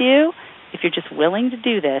promise you, if you're just willing to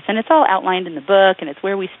do this, and it's all outlined in the book, and it's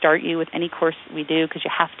where we start you with any course we do, because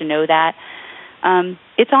you have to know that,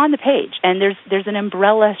 it's on the page. And there's an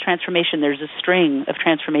umbrella transformation. There's a string of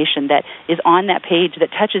transformation that is on that page that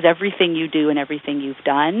touches everything you do and everything you've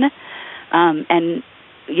done. And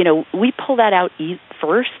we pull that out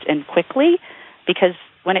first and quickly, because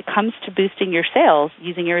when it comes to boosting your sales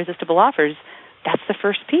using irresistible offers, that's the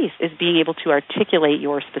first piece, is being able to articulate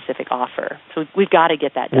your specific offer. So we've got to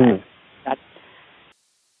get that done.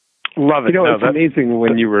 Love it. It's amazing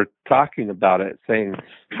when you were talking about it, saying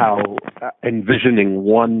how envisioning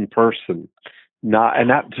one person, and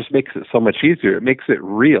that just makes it so much easier. It makes it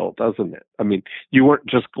real, doesn't it? I mean, you weren't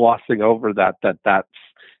just glossing over that's,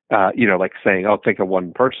 like saying, oh, think of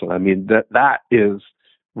one person. I mean, that is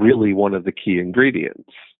really one of the key ingredients.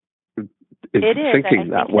 It is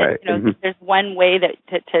thinking that way. There's one way that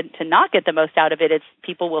to not get the most out of it. It's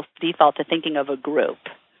people will default to thinking of a group.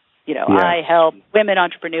 I help women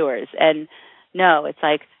entrepreneurs, and no, it's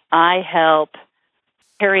like I help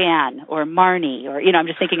Carrie Ann or Marnie, or I'm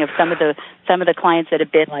just thinking of some of the clients that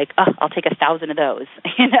have been like, oh, I'll take 1,000 of those,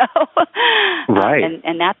 right?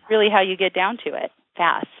 And that's really how you get down to it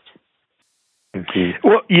fast. Mm-hmm.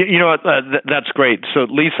 Well, that's great. So,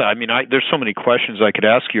 Lisa, I mean, there's so many questions I could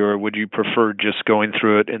ask you, or would you prefer just going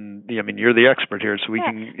through it? And you're the expert here, so we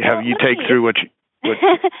can have you take through what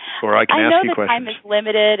or I can ask you questions. I know the time is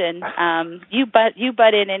limited, and you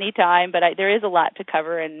butt in any time, but there is a lot to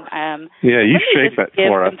cover. And you shape it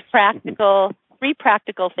for us. Three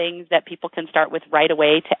practical things that people can start with right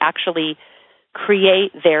away to actually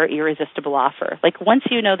create their irresistible offer. Like, once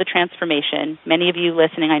you know the transformation, many of you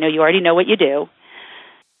listening, I know you already know what you do.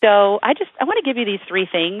 So I want to give you these three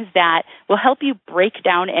things that will help you break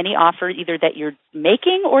down any offer either that you're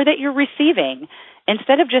making or that you're receiving.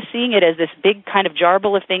 Instead of just seeing it as this big kind of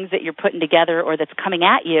jarble of things that you're putting together or that's coming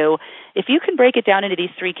at you, if you can break it down into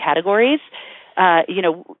these three categories,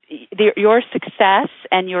 your success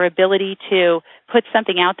and your ability to put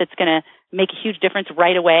something out that's going to make a huge difference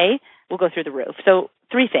right away will go through the roof. So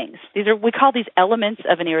three things. We call these elements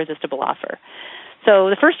of an irresistible offer. So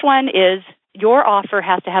the first one is your offer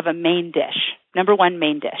has to have a main dish. Number one,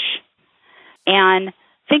 main dish. And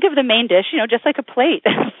think of the main dish, just like a plate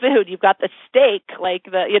of food. You've got the steak, like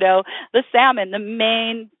the salmon, the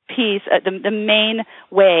main piece, the main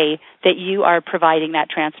way that you are providing that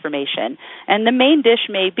transformation. And the main dish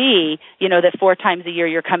may be, that 4 times a year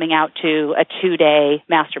you're coming out to a 2-day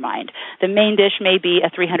mastermind. The main dish may be a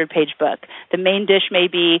 300-page book. The main dish may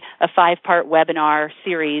be a 5-part webinar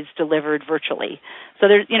series delivered virtually. So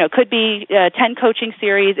there, could be 10 coaching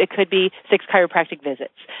series. It could be 6 chiropractic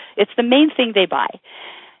visits. It's the main thing they buy.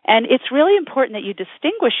 And it's really important that you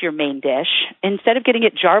distinguish your main dish instead of getting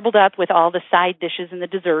it jarbled up with all the side dishes and the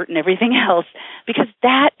dessert and everything else, because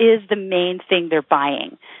that is the main thing they're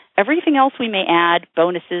buying. Everything else we may add,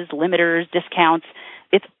 bonuses, limiters, discounts,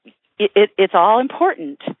 it's all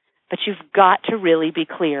important, but you've got to really be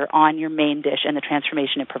clear on your main dish and the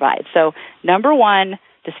transformation it provides. So number one,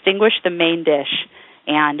 distinguish the main dish,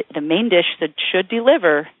 and the main dish should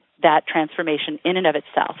deliver that transformation in and of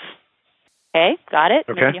itself. Okay, got it?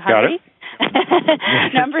 Okay, you hungry? Got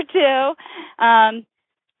it. Number two,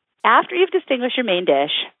 after you've distinguished your main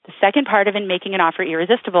dish, the second part of making an offer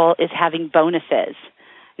irresistible is having bonuses.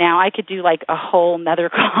 Now, I could do like a whole nother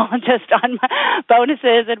call just on my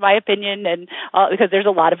bonuses and my opinion, and because there's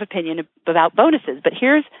a lot of opinion about bonuses. But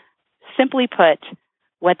here's, simply put,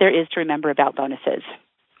 what there is to remember about bonuses.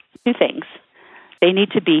 2 things. They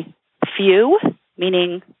need to be few,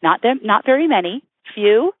 meaning not very many,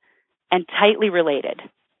 few, and tightly related.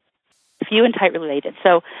 Few and tightly related.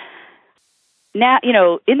 So now,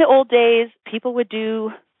 in the old days, people would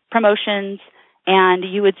do promotions and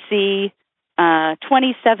you would see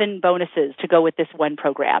 27 bonuses to go with this one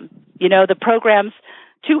program. The program's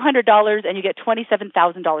 $200 and you get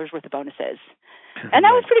 $27,000 worth of bonuses. And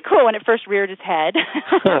that was pretty cool when it first reared its head.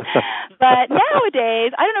 But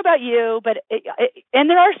nowadays, I don't know about you, but and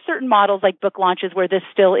there are certain models like book launches where this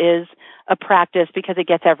still is a practice because it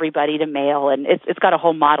gets everybody to mail, and it's got a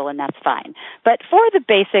whole model, and that's fine. But for the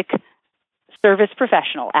basic service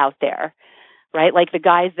professional out there, right, like the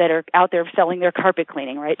guys that are out there selling their carpet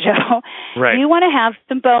cleaning, right, Joe? Right. You want to have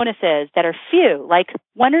some bonuses that are few, like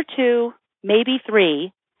 1 or 2, maybe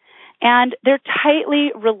 3, and they're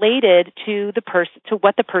tightly related to to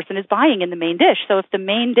what the person is buying in the main dish. So if the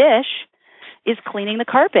main dish is cleaning the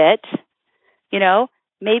carpet,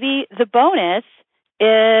 maybe the bonus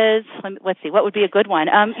is, let's see, what would be a good one?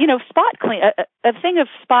 Spot clean, a thing of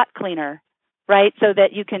spot cleaner, right? So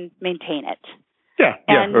that you can maintain it. Yeah,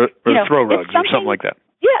 and, or throw rugs or something like that.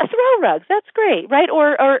 Yeah, throw rugs. That's great, right?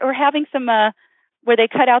 Or having some where they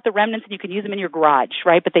cut out the remnants and you can use them in your garage,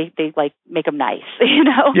 right? But they like make them nice,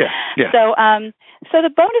 Yeah. So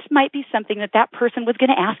the bonus might be something that person was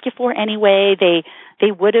going to ask you for anyway.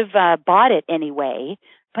 They would have bought it anyway.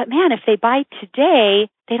 But man, if they buy today,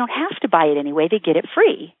 they don't have to buy it anyway. They get it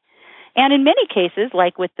free. And in many cases,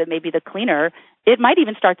 like with maybe the cleaner, it might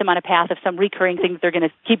even start them on a path of some recurring thing that they're going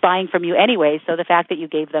to keep buying from you anyway. So the fact that you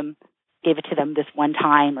gave it to them this one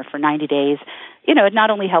time or for 90 days, it not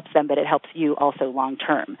only helps them, but it helps you also long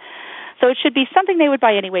term. So it should be something they would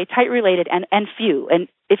buy anyway, tight related and few. And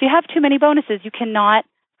if you have too many bonuses, you cannot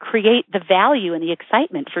create the value and the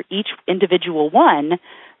excitement for each individual one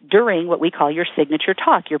during what we call your signature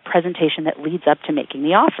talk, your presentation that leads up to making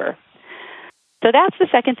the offer. So that's the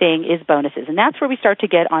second thing is bonuses. And that's where we start to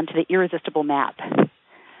get onto the irresistible map.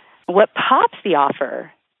 What pops the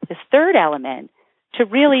offer, this third element, to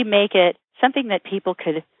really make it something that people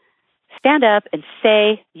could stand up and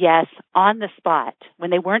say yes on the spot when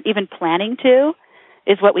they weren't even planning to,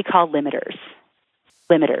 is what we call limiters.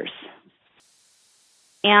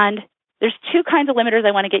 And there's two kinds of limiters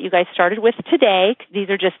I want to get you guys started with today. These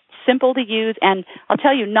are just simple to use, and I'll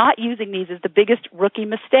tell you, not using these is the biggest rookie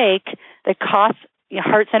mistake that costs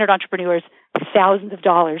heart-centered entrepreneurs thousands of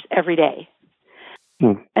dollars every day.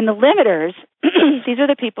 And the limiters, these are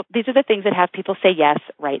the things that have people say yes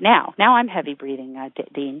right now. Now I'm heavy breathing,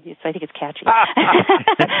 Dean, so I think it's catchy.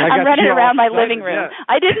 I'm running around my living room. Yeah.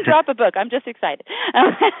 I didn't drop a book. I'm just excited.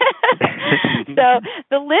 So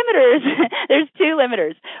the limiters, there's two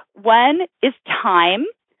limiters. One is time.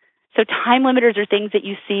 So time limiters are things that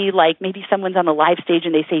you see, like maybe someone's on the live stage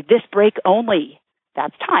and they say this break only.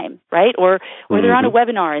 That's time, right? Or they're on a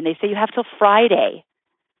webinar and they say you have till Friday.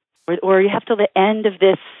 Or you have till the end of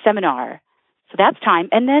this seminar. So that's time.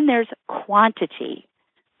 And then there's quantity.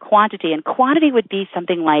 And quantity would be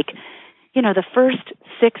something like, the first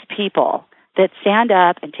 6 people that stand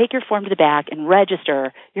up and take your form to the back and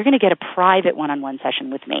register, you're going to get a private one-on-one session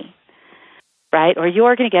with me, right? Or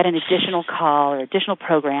you're going to get an additional call or additional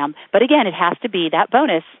program. But again, it has to be that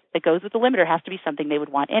bonus that goes with the limiter has to be something they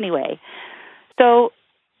would want anyway. So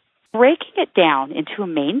breaking it down into a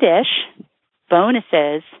main dish,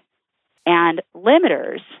 bonuses, and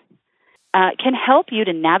limiters can help you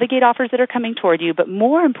to navigate offers that are coming toward you, but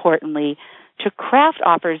more importantly, to craft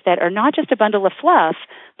offers that are not just a bundle of fluff,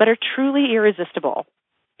 but are truly irresistible,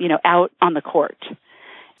 out on the court.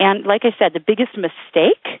 And like I said, the biggest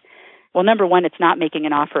mistake, well, number one, it's not making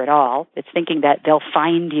an offer at all. It's thinking that they'll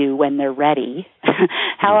find you when they're ready.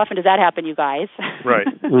 How often does that happen, you guys? Right.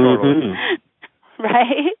 Totally.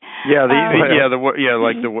 Right? Yeah,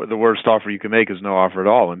 the worst offer you can make is no offer at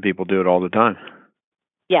all, and people do it all the time.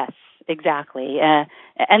 Yes, exactly.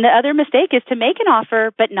 And the other mistake is to make an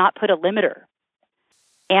offer but not put a limiter.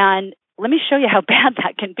 And let me show you how bad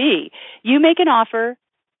that can be. You make an offer,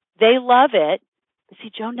 they love it. See,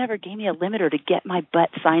 Joe never gave me a limiter to get my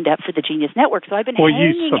butt signed up for the Genius Network, so I've been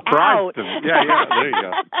hanging out. Them. Yeah, there you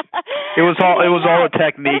go. It was all a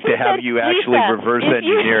technique to have you actually reverse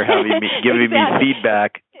engineer, giving me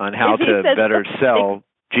feedback on how to better sell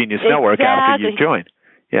Genius Network after you join.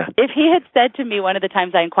 Yeah. If he had said to me one of the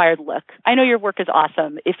times I inquired, look, I know your work is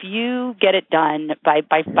awesome. If you get it done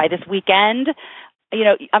by this weekend, I'm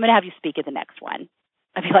going to have you speak at the next one.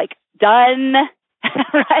 I'd be like, done.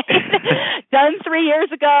 Right? Done 3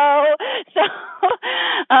 years ago.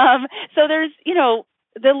 So there's, the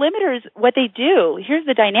limiters, what they do, here's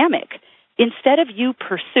the dynamic. Instead of you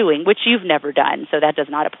pursuing, which you've never done, so that does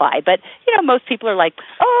not apply, but, most people are like,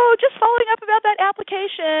 oh, just following up about that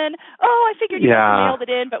application. Oh, I figured you mailed it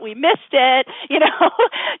in, but we missed it.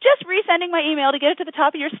 Just resending my email to get it to the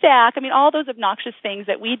top of your stack. I mean, all those obnoxious things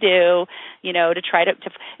that we do, to try to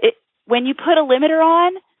when you put a limiter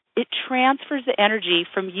on, it transfers the energy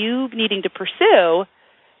from you needing to pursue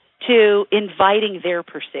to inviting their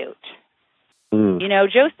pursuit.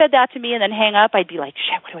 Joe said that to me and then hang up. I'd be like,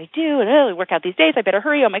 shit, what do I do? I work out these days. I better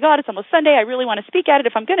hurry. Oh, my God, it's almost Sunday. I really want to speak at it.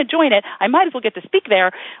 If I'm going to join it, I might as well get to speak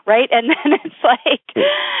there, right? And then it's like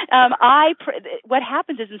what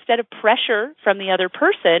happens is instead of pressure from the other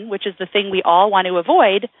person, which is the thing we all want to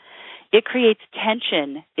avoid, it creates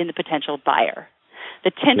tension in the potential buyer.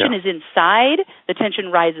 The tension is inside, the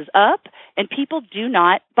tension rises up, and people do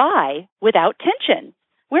not buy without tension.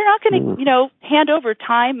 We're not going to, hand over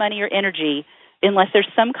time, money, or energy unless there's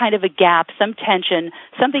some kind of a gap, some tension,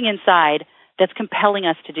 something inside that's compelling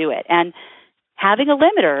us to do it. And having a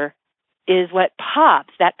limiter is what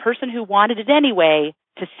pops that person who wanted it anyway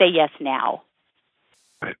to say yes now.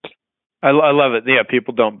 Right. I love it. Yeah,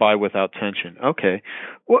 people don't buy without tension. Okay.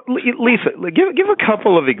 Well, Lisa, give a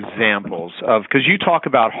couple of examples of, because you talk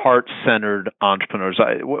about heart-centered entrepreneurs.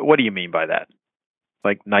 What do you mean by that?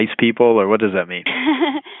 Like nice people, or what does that mean?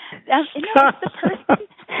 It's the person.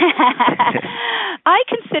 I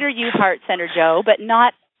consider you heart-centered, Joe, but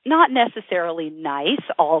not not necessarily nice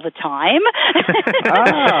all the time.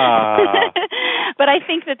 but I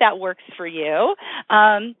think that works for you.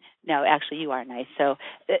 No, actually, you are nice. So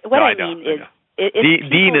what I mean is,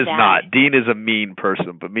 Dean is not. Dean is a mean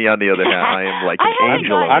person, but me, on the other hand, I am like an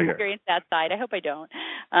angel over here. I haven't experienced that side. I hope I don't.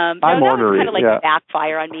 I'm that ornery. was kind of like a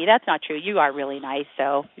backfire on me. That's not true. You are really nice,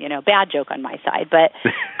 so, bad joke on my side. But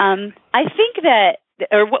I think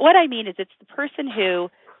or what I mean is it's the person who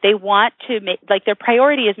they want to make, like their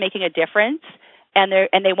priority is making a difference, and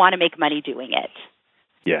they want to make money doing it.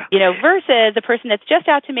 Yeah. Versus a person that's just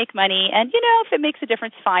out to make money, and if it makes a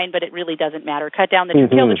difference, fine, but it really doesn't matter. Cut down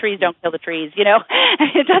kill the trees, don't kill the trees.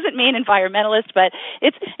 It doesn't mean environmentalist, but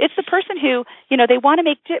it's the person who they want to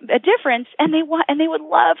make a difference, and they would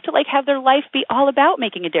love to have their life be all about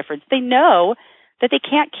making a difference. They know that they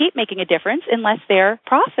can't keep making a difference unless they're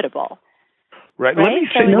profitable. Right. Let me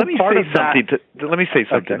say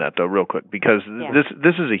something to that though, real quick, because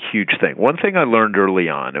this is a huge thing. One thing I learned early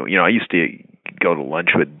on, I used to go to lunch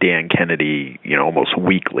with Dan Kennedy, almost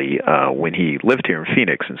weekly when he lived here in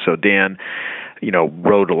Phoenix, and so Dan,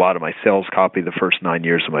 wrote a lot of my sales copy the first 9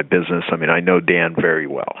 years of my business. I mean, I know Dan very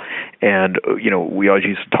well, and we always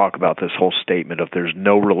used to talk about this whole statement of there's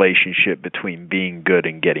no relationship between being good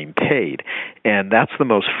and getting paid, and that's the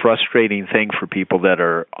most frustrating thing for people that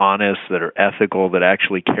are honest, that are ethical, that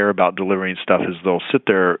actually care about delivering stuff, is they'll sit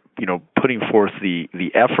there, putting forth the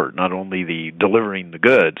effort, not only the delivering the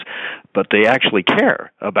goods, but they actually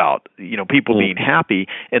care about, people being happy,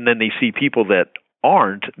 and then they see people that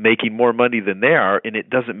aren't making more money than they are, and it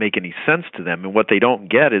doesn't make any sense to them. And what they don't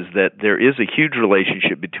get is that there is a huge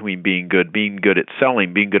relationship between being good at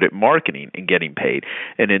selling, being good at marketing, and getting paid.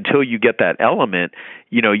 And until you get that element,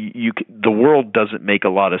 the world doesn't make a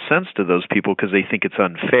lot of sense to those people because they think it's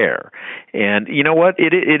unfair. And you know what?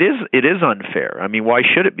 It is unfair. I mean, why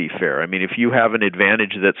should it be fair? I mean, if you have an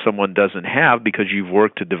advantage that someone doesn't have because you've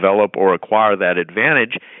worked to develop or acquire that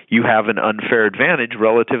advantage, you have an unfair advantage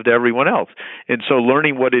relative to everyone else. And so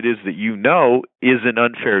learning what it is that is an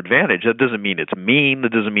unfair advantage. That doesn't mean it's mean.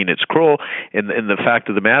 That doesn't mean it's cruel. And the fact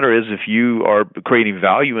of the matter is, if you are creating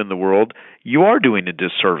value in the world, you are doing a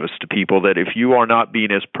disservice to people, that if you are not being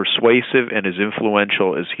as persuasive and as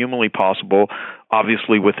influential as humanly possible,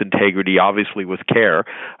 obviously with integrity, obviously with care,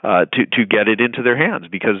 to get it into their hands.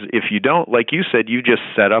 Because if you don't, like you said, you just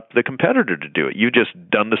set up the competitor to do it. You've just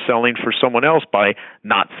done the selling for someone else by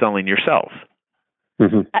not selling yourself.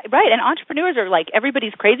 Mm-hmm. Right, and entrepreneurs are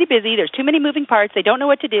everybody's crazy busy. There's too many moving parts. They don't know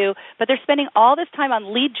what to do, but they're spending all this time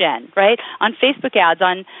on lead gen, right? On Facebook ads,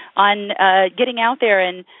 on getting out there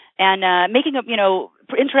and making up,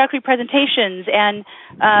 introductory presentations and,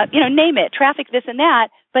 name it, traffic, this and that.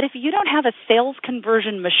 But if you don't have a sales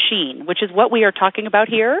conversion machine, which is what we are talking about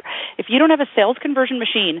here, if you don't have a sales conversion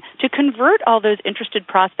machine to convert all those interested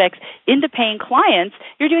prospects into paying clients,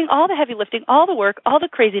 you're doing all the heavy lifting, all the work, all the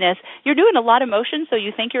craziness. You're doing a lot of motion, so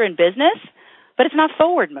you think you're in business, but it's not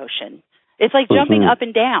forward motion. It's like jumping up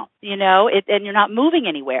and down, and you're not moving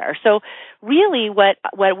anywhere. So really what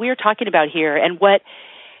we're talking about here, and what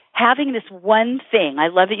having this one thing, I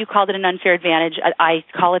love that you called it an unfair advantage. I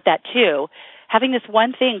call it that too. Having this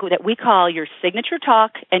one thing that we call your signature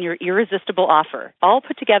talk and your irresistible offer. All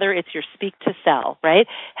put together, it's your speak to sell, right?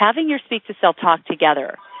 Having your speak to sell talk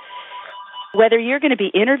together. Whether you're going to be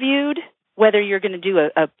interviewed, whether you're going to do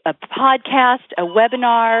a podcast, a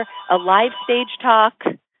webinar, a live stage talk,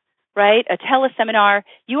 right, a teleseminar,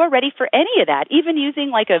 you are ready for any of that, even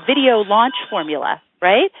using a video launch formula,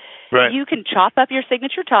 right? Right. You can chop up your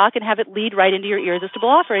signature talk and have it lead right into your irresistible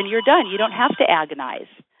offer, and you're done. You don't have to agonize.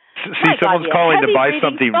 See, someone's calling to buy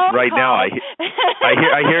something right now. I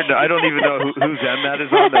hear. I don't even know whose end that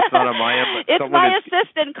is on. That's not on my end. But it's my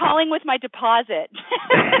assistant calling with my deposit.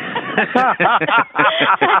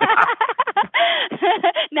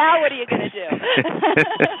 Now what are you going to do?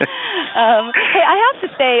 Hey, I have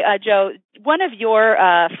to say, Joe, one of your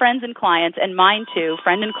friends and clients, and mine too,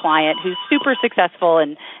 friend and client, who's super successful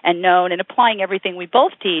and known and applying everything we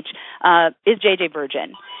both teach, is JJ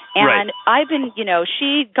Virgin. And right. I've been,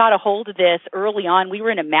 she got a hold of this early on. We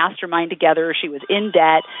were in a mastermind together. She was in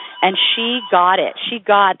debt, and she got it. She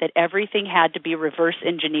got that everything had to be reverse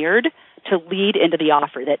engineered to lead into the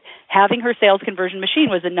offer, that having her sales conversion machine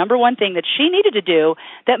was the number one thing that she needed to do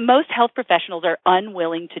that most health professionals are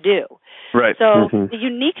unwilling to do. Right. So the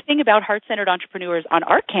unique thing about heart-centered entrepreneurs on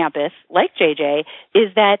our campus, like JJ,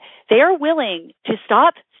 is that they are willing to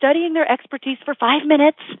stop studying their expertise for 5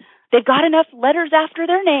 minutes. They've got enough letters after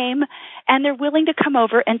their name, and they're willing to come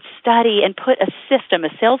over and study and put a system, a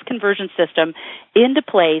sales conversion system, into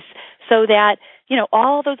place so that,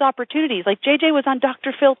 all those opportunities, like JJ was on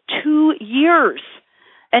Dr. Phil 2 years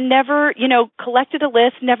and never, collected a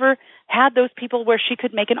list, never had those people where she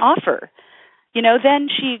could make an offer. Then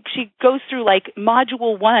she goes through like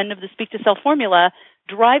module 1 of the Speak to Sell formula,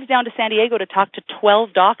 drives down to San Diego to talk to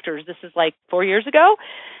 12 doctors. This is like 4 years ago.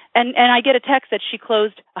 And I get a text that she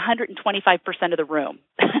closed 125% of the room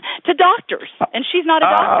to doctors, and she's not a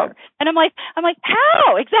doctor. And I'm like,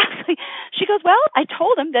 how exactly? She goes, well, I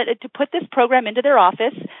told them that to put this program into their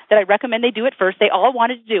office, that I recommend they do it first. They all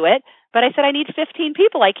wanted to do it, but I said I need 15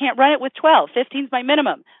 people. I can't run it with 12. 15 is my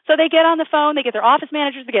minimum. So they get on the phone, they get their office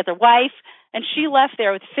managers, they get their wife, and she left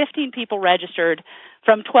there with 15 people registered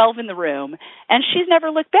from 12 in the room, and she's never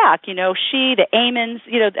looked back. The Amens,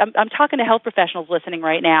 I'm talking to health professionals listening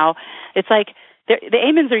right now. It's like the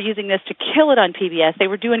Amens are using this to kill it on PBS. They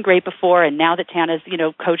were doing great before, and now that Tana's,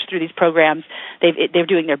 coached through these programs, they're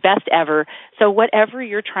doing their best ever. So whatever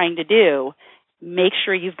you're trying to do, make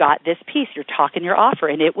sure you've got this piece. You're talking your offer,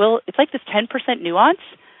 and it's like this 10% nuance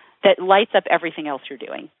that lights up everything else you're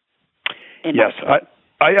doing. Yes,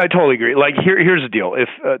 I totally agree. Like here's the deal. If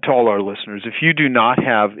to all our listeners, if you do not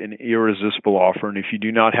have an irresistible offer, and if you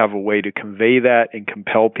do not have a way to convey that and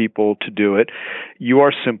compel people to do it, you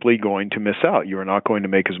are simply going to miss out. You are not going to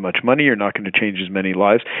make as much money. You're not going to change as many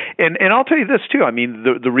lives. And I'll tell you this too. I mean,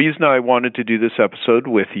 the reason I wanted to do this episode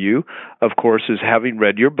with you, of course, is having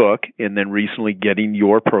read your book and then recently getting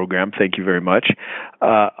your program. Thank you very much.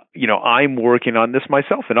 I'm working on this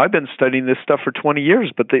myself, and I've been studying this stuff for 20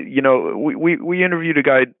 years. But we interviewed a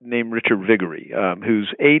guy named Richard Viguerie,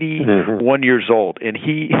 who's 81 years old, and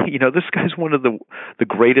he, this guy's one of the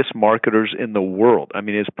greatest marketers in the world. I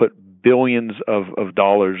mean, he's put billions of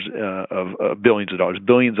dollars, billions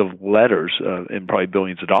of letters, and probably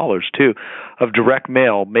billions of dollars too, of direct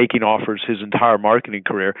mail, making offers his entire marketing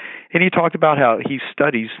career. And he talked about how he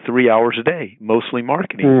studies 3 hours a day, mostly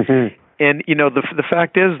marketing. Mm-hmm. And the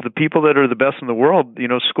fact is, the people that are the best in the world,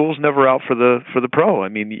 school's never out for the pro. I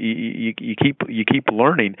mean, you keep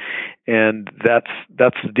learning, and that's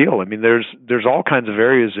the deal. I mean, there's all kinds of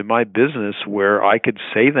areas in my business where I could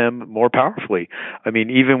say them more powerfully. I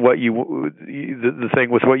mean, even the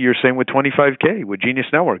thing with what you're saying with 25K with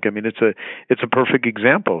Genius Network. I mean, it's a perfect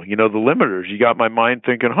example. The limiters. You got my mind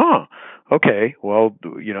thinking, okay, well,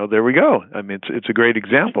 there we go. I mean, it's a great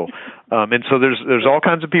example. And so there's all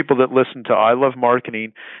kinds of people that listen to I Love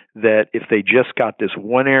Marketing that if they just got this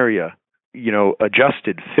one area,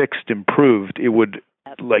 adjusted, fixed, improved, it would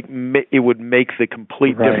make the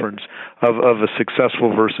complete difference of a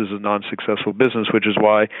successful versus a non-successful business, which is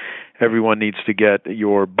why everyone needs to get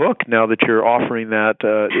your book now that you're offering that,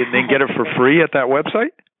 and then get it for free at that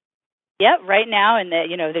website. Yep, right now, and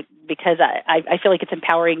because I feel like it's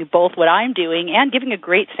empowering both what I'm doing and giving a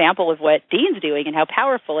great sample of what Dean's doing and how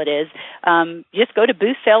powerful it is. Just go to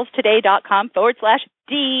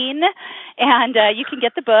boostsaletoday.com/Dean, and you can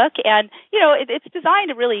get the book. And, it's designed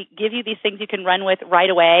to really give you these things you can run with right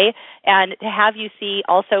away and to have you see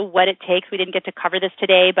also what it takes. We didn't get to cover this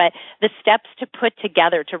today, but the steps to put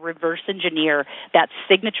together to reverse engineer that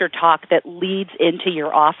signature talk that leads into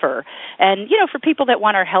your offer. And, for people that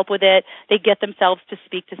want our help with it, they get themselves to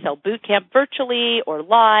Speak to Sell Bootcamp virtually or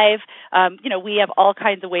live. We have all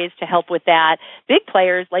kinds of ways to help with that. Big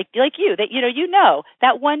players like you, that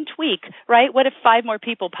that one tweak, right? What if 5 more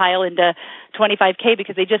people pile into 25K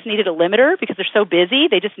because they just needed a limiter because they're so busy?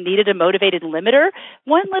 They just needed a motivated limiter.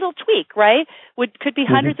 One little tweak, right, could be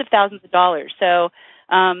hundreds of thousands of dollars. So,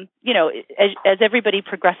 as everybody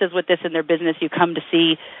progresses with this in their business, you come to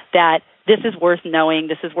see that this is worth knowing,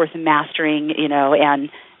 this is worth mastering,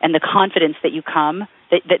 and the confidence that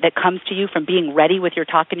that comes to you from being ready with your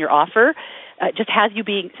talk and your offer just has you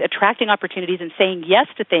attracting opportunities and saying yes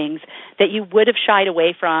to things that you would have shied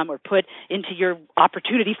away from or put into your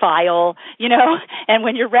opportunity file, and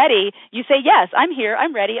when you're ready, you say, yes, I'm here,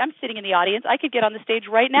 I'm ready, I'm sitting in the audience, I could get on the stage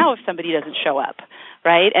right now if somebody doesn't show up,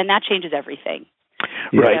 right? And that changes everything.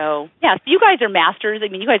 Right. So, you guys are masters. I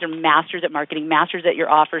mean, you guys are masters at marketing, masters at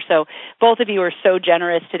your offer. So both of you are so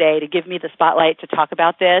generous today to give me the spotlight to talk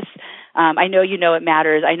about this. I know it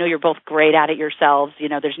matters. I know you're both great at it yourselves.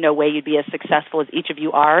 There's no way you'd be as successful as each of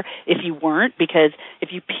you are if you weren't, because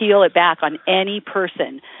if you peel it back on any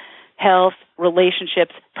person, health,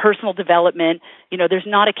 relationships, personal development, there's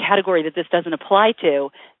not a category that this doesn't apply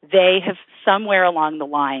to. They have somewhere along the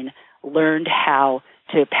line learned how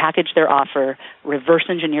to package their offer, reverse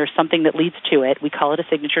engineer something that leads to it. We call it a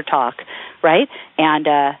signature talk, right? And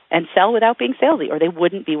sell without being salesy, or they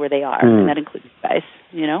wouldn't be where they are. And that includes you guys,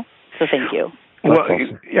 So thank you. Well,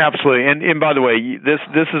 absolutely, and by the way,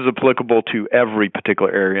 this is applicable to every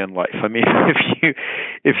particular area in life. I mean,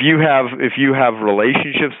 if you have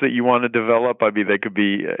relationships that you want to develop, I mean, they could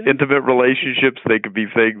be intimate relationships, they could be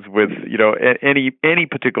things with any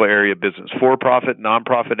particular area of business, for profit,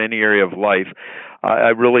 nonprofit, any area of life. I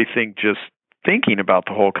really think just thinking about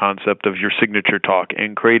the whole concept of your signature talk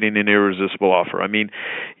and creating an irresistible offer. I mean,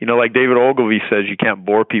 like David Ogilvy says, you can't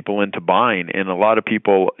bore people into buying, and a lot of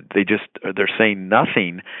people, they're saying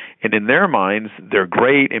nothing, and in their minds, they're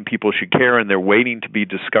great and people should care and they're waiting to be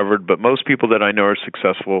discovered, but most people that I know are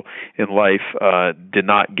successful in life did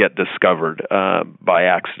not get discovered by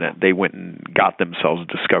accident. They went and got themselves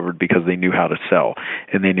discovered because they knew how to sell,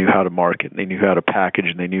 and they knew how to market, and they knew how to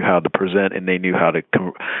package, and they knew how to present, and they knew how to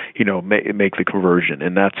make the conversion,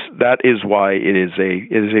 and that is why it is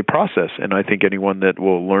a process. And I think anyone that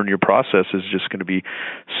will learn your process is just going to be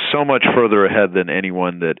so much further ahead than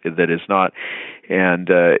anyone that is not. And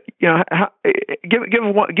give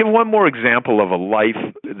one more example of a life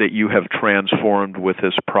that you have transformed with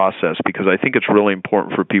this process, because I think it's really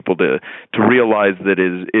important for people to realize that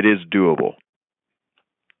it is doable.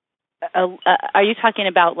 Are you talking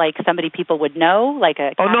about like somebody people would know, like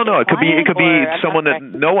a? Oh no, it could be someone that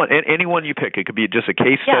no one, anyone you pick. It could be just a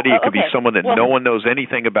case study. It could be someone that no one knows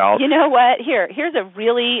anything about. You know what? Here's a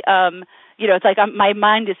really it's like my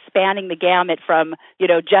mind is spanning the gamut from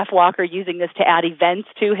Jeff Walker using this to add events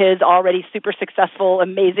to his already super successful,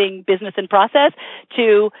 amazing business and process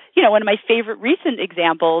to one of my favorite recent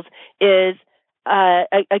examples is.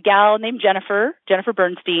 A gal named Jennifer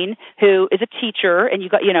Bernstein, who is a teacher, and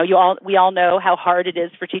we all know how hard it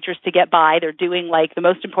is for teachers to get by. They're doing like the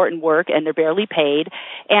most important work, and they're barely paid.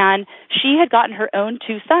 And she had gotten her own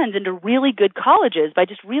two sons into really good colleges by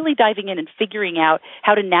just really diving in and figuring out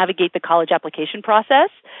how to navigate the college application process.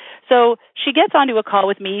 So she gets onto a call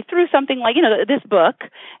with me through something like, this book,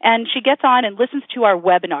 and she gets on and listens to our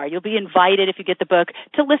webinar. You'll be invited, if you get the book,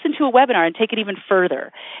 to listen to a webinar and take it even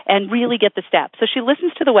further and really get the steps. So she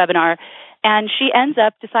listens to the webinar, and she ends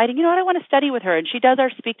up deciding, I want to study with her. And she does our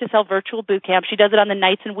Speak to Sell virtual boot camp. She does it on the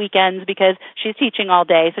nights and weekends because she's teaching all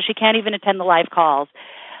day, so she can't even attend the live calls.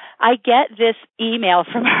 I get this email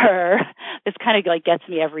from her. This kind of like gets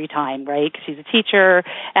me every time, right? 'Cause she's a teacher,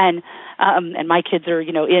 and my kids are,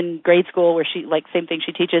 in grade school where she like same thing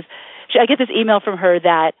she teaches. I get this email from her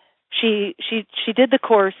that she did the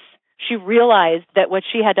course. She realized that what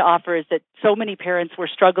she had to offer is that so many parents were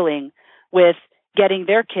struggling with getting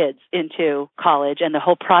their kids into college and the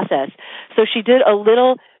whole process. So she did a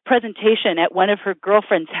little presentation at one of her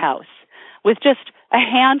girlfriend's house with just a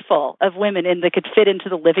handful of women that could fit into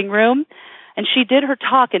the living room. And she did her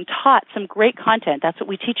talk and taught some great content. That's what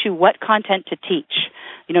we teach you, what content to teach.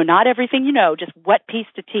 Not everything just what piece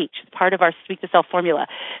to teach. It's part of our Speak to Sell formula.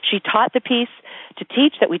 She taught the piece to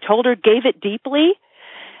teach that we told her, gave it deeply,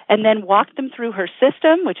 and then walked them through her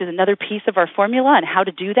system, which is another piece of our formula, and how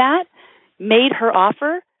to do that, made her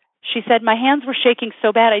offer. She said, my hands were shaking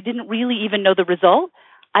so bad I didn't really even know the result.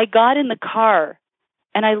 I got in the car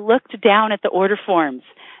and I looked down at the order forms,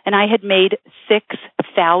 and I had made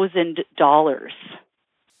 $6,000.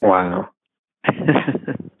 Wow.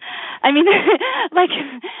 I mean, like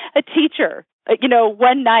a teacher,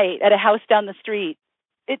 one night at a house down the street,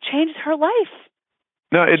 it changed her life.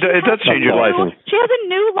 No, it does change your life. She has a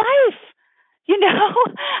new life,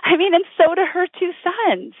 I mean, and so do her two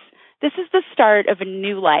sons. This is the start of a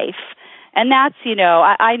new life. And that's,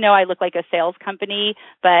 I know I look like a sales company,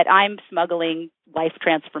 but I'm smuggling life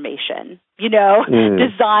transformation.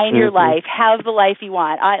 Design your life, have the life you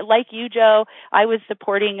want. Like you, Joe, I was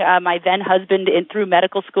supporting my then husband through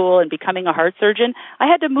medical school and becoming a heart surgeon. I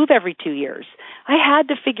had to move every 2 years. I had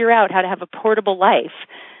to figure out how to have a portable life.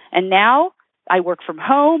 And now I work from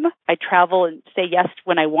home. I travel and say yes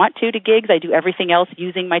when I want to gigs. I do everything else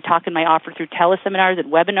using my talk and my offer through teleseminars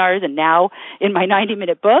and webinars, and now in my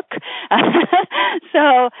 90-minute book.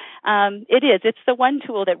 So it's the one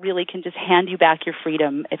tool that really can just hand you back your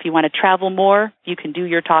freedom. If you want to travel more, you can do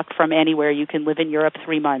your talk from anywhere. You can live in Europe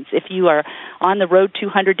 3 months. If you are on the road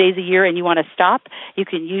 200 days a year and you want to stop, you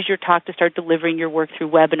can use your talk to start delivering your work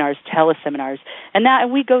through webinars, teleseminars, and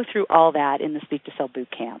we go through all that in the Speak to Sell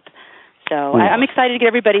boot camp. So I'm excited to get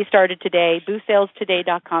everybody started today.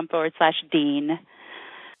 BoostSalesToday.com/Dean.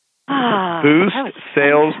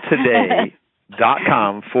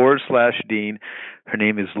 BoostSalesToday.com/Dean. Her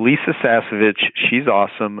name is Lisa Sasevich. She's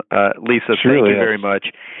awesome. Lisa, thank you very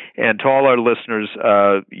much. And to all our listeners,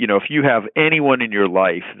 if you have anyone in your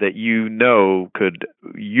life that could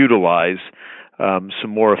utilize some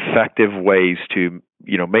more effective ways to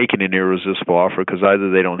making an irresistible offer, because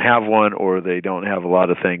either they don't have one or they don't have a lot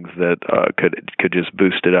of things that could just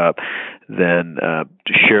boost it up, then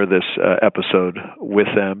to share this episode with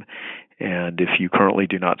them. And if you currently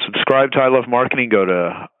do not subscribe to I Love Marketing, go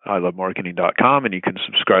to ilovemarketing.com and you can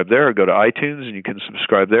subscribe there, or go to iTunes and you can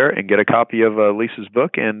subscribe there and get a copy of Lisa's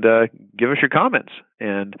book, and give us your comments.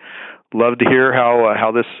 And love to hear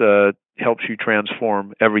how this helps you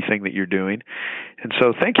transform everything that you're doing. And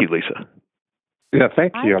so thank you, Lisa. Yeah,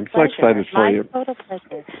 thank you. I'm so excited for you. My total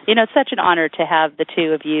pleasure. It's such an honor to have the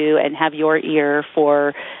two of you and have your ear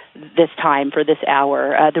for this time, for this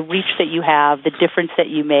hour. The reach that you have, the difference that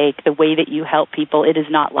you make, the way that you help people, it is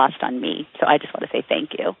not lost on me. So I just want to say thank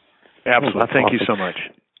you. Absolutely. Thank you so much.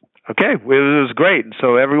 Okay, well, it was great. And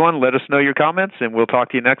so everyone, let us know your comments, and we'll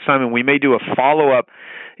talk to you next time. And we may do a follow-up.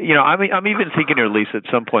 I'm even thinking here, Lisa, at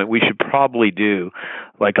some point we should probably do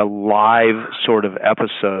like a live sort of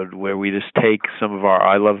episode where we just take some of our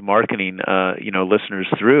I Love Marketing, listeners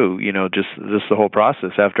through, just the whole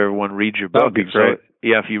process after everyone reads your book. That would be great. So,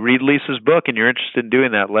 yeah, if you read Lisa's book and you're interested in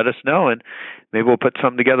doing that, let us know, and maybe we'll put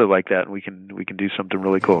something together like that, and we can do something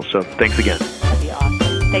really cool. So thanks again. That'd be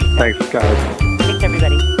awesome. Thanks guys. Thanks,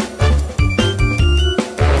 everybody.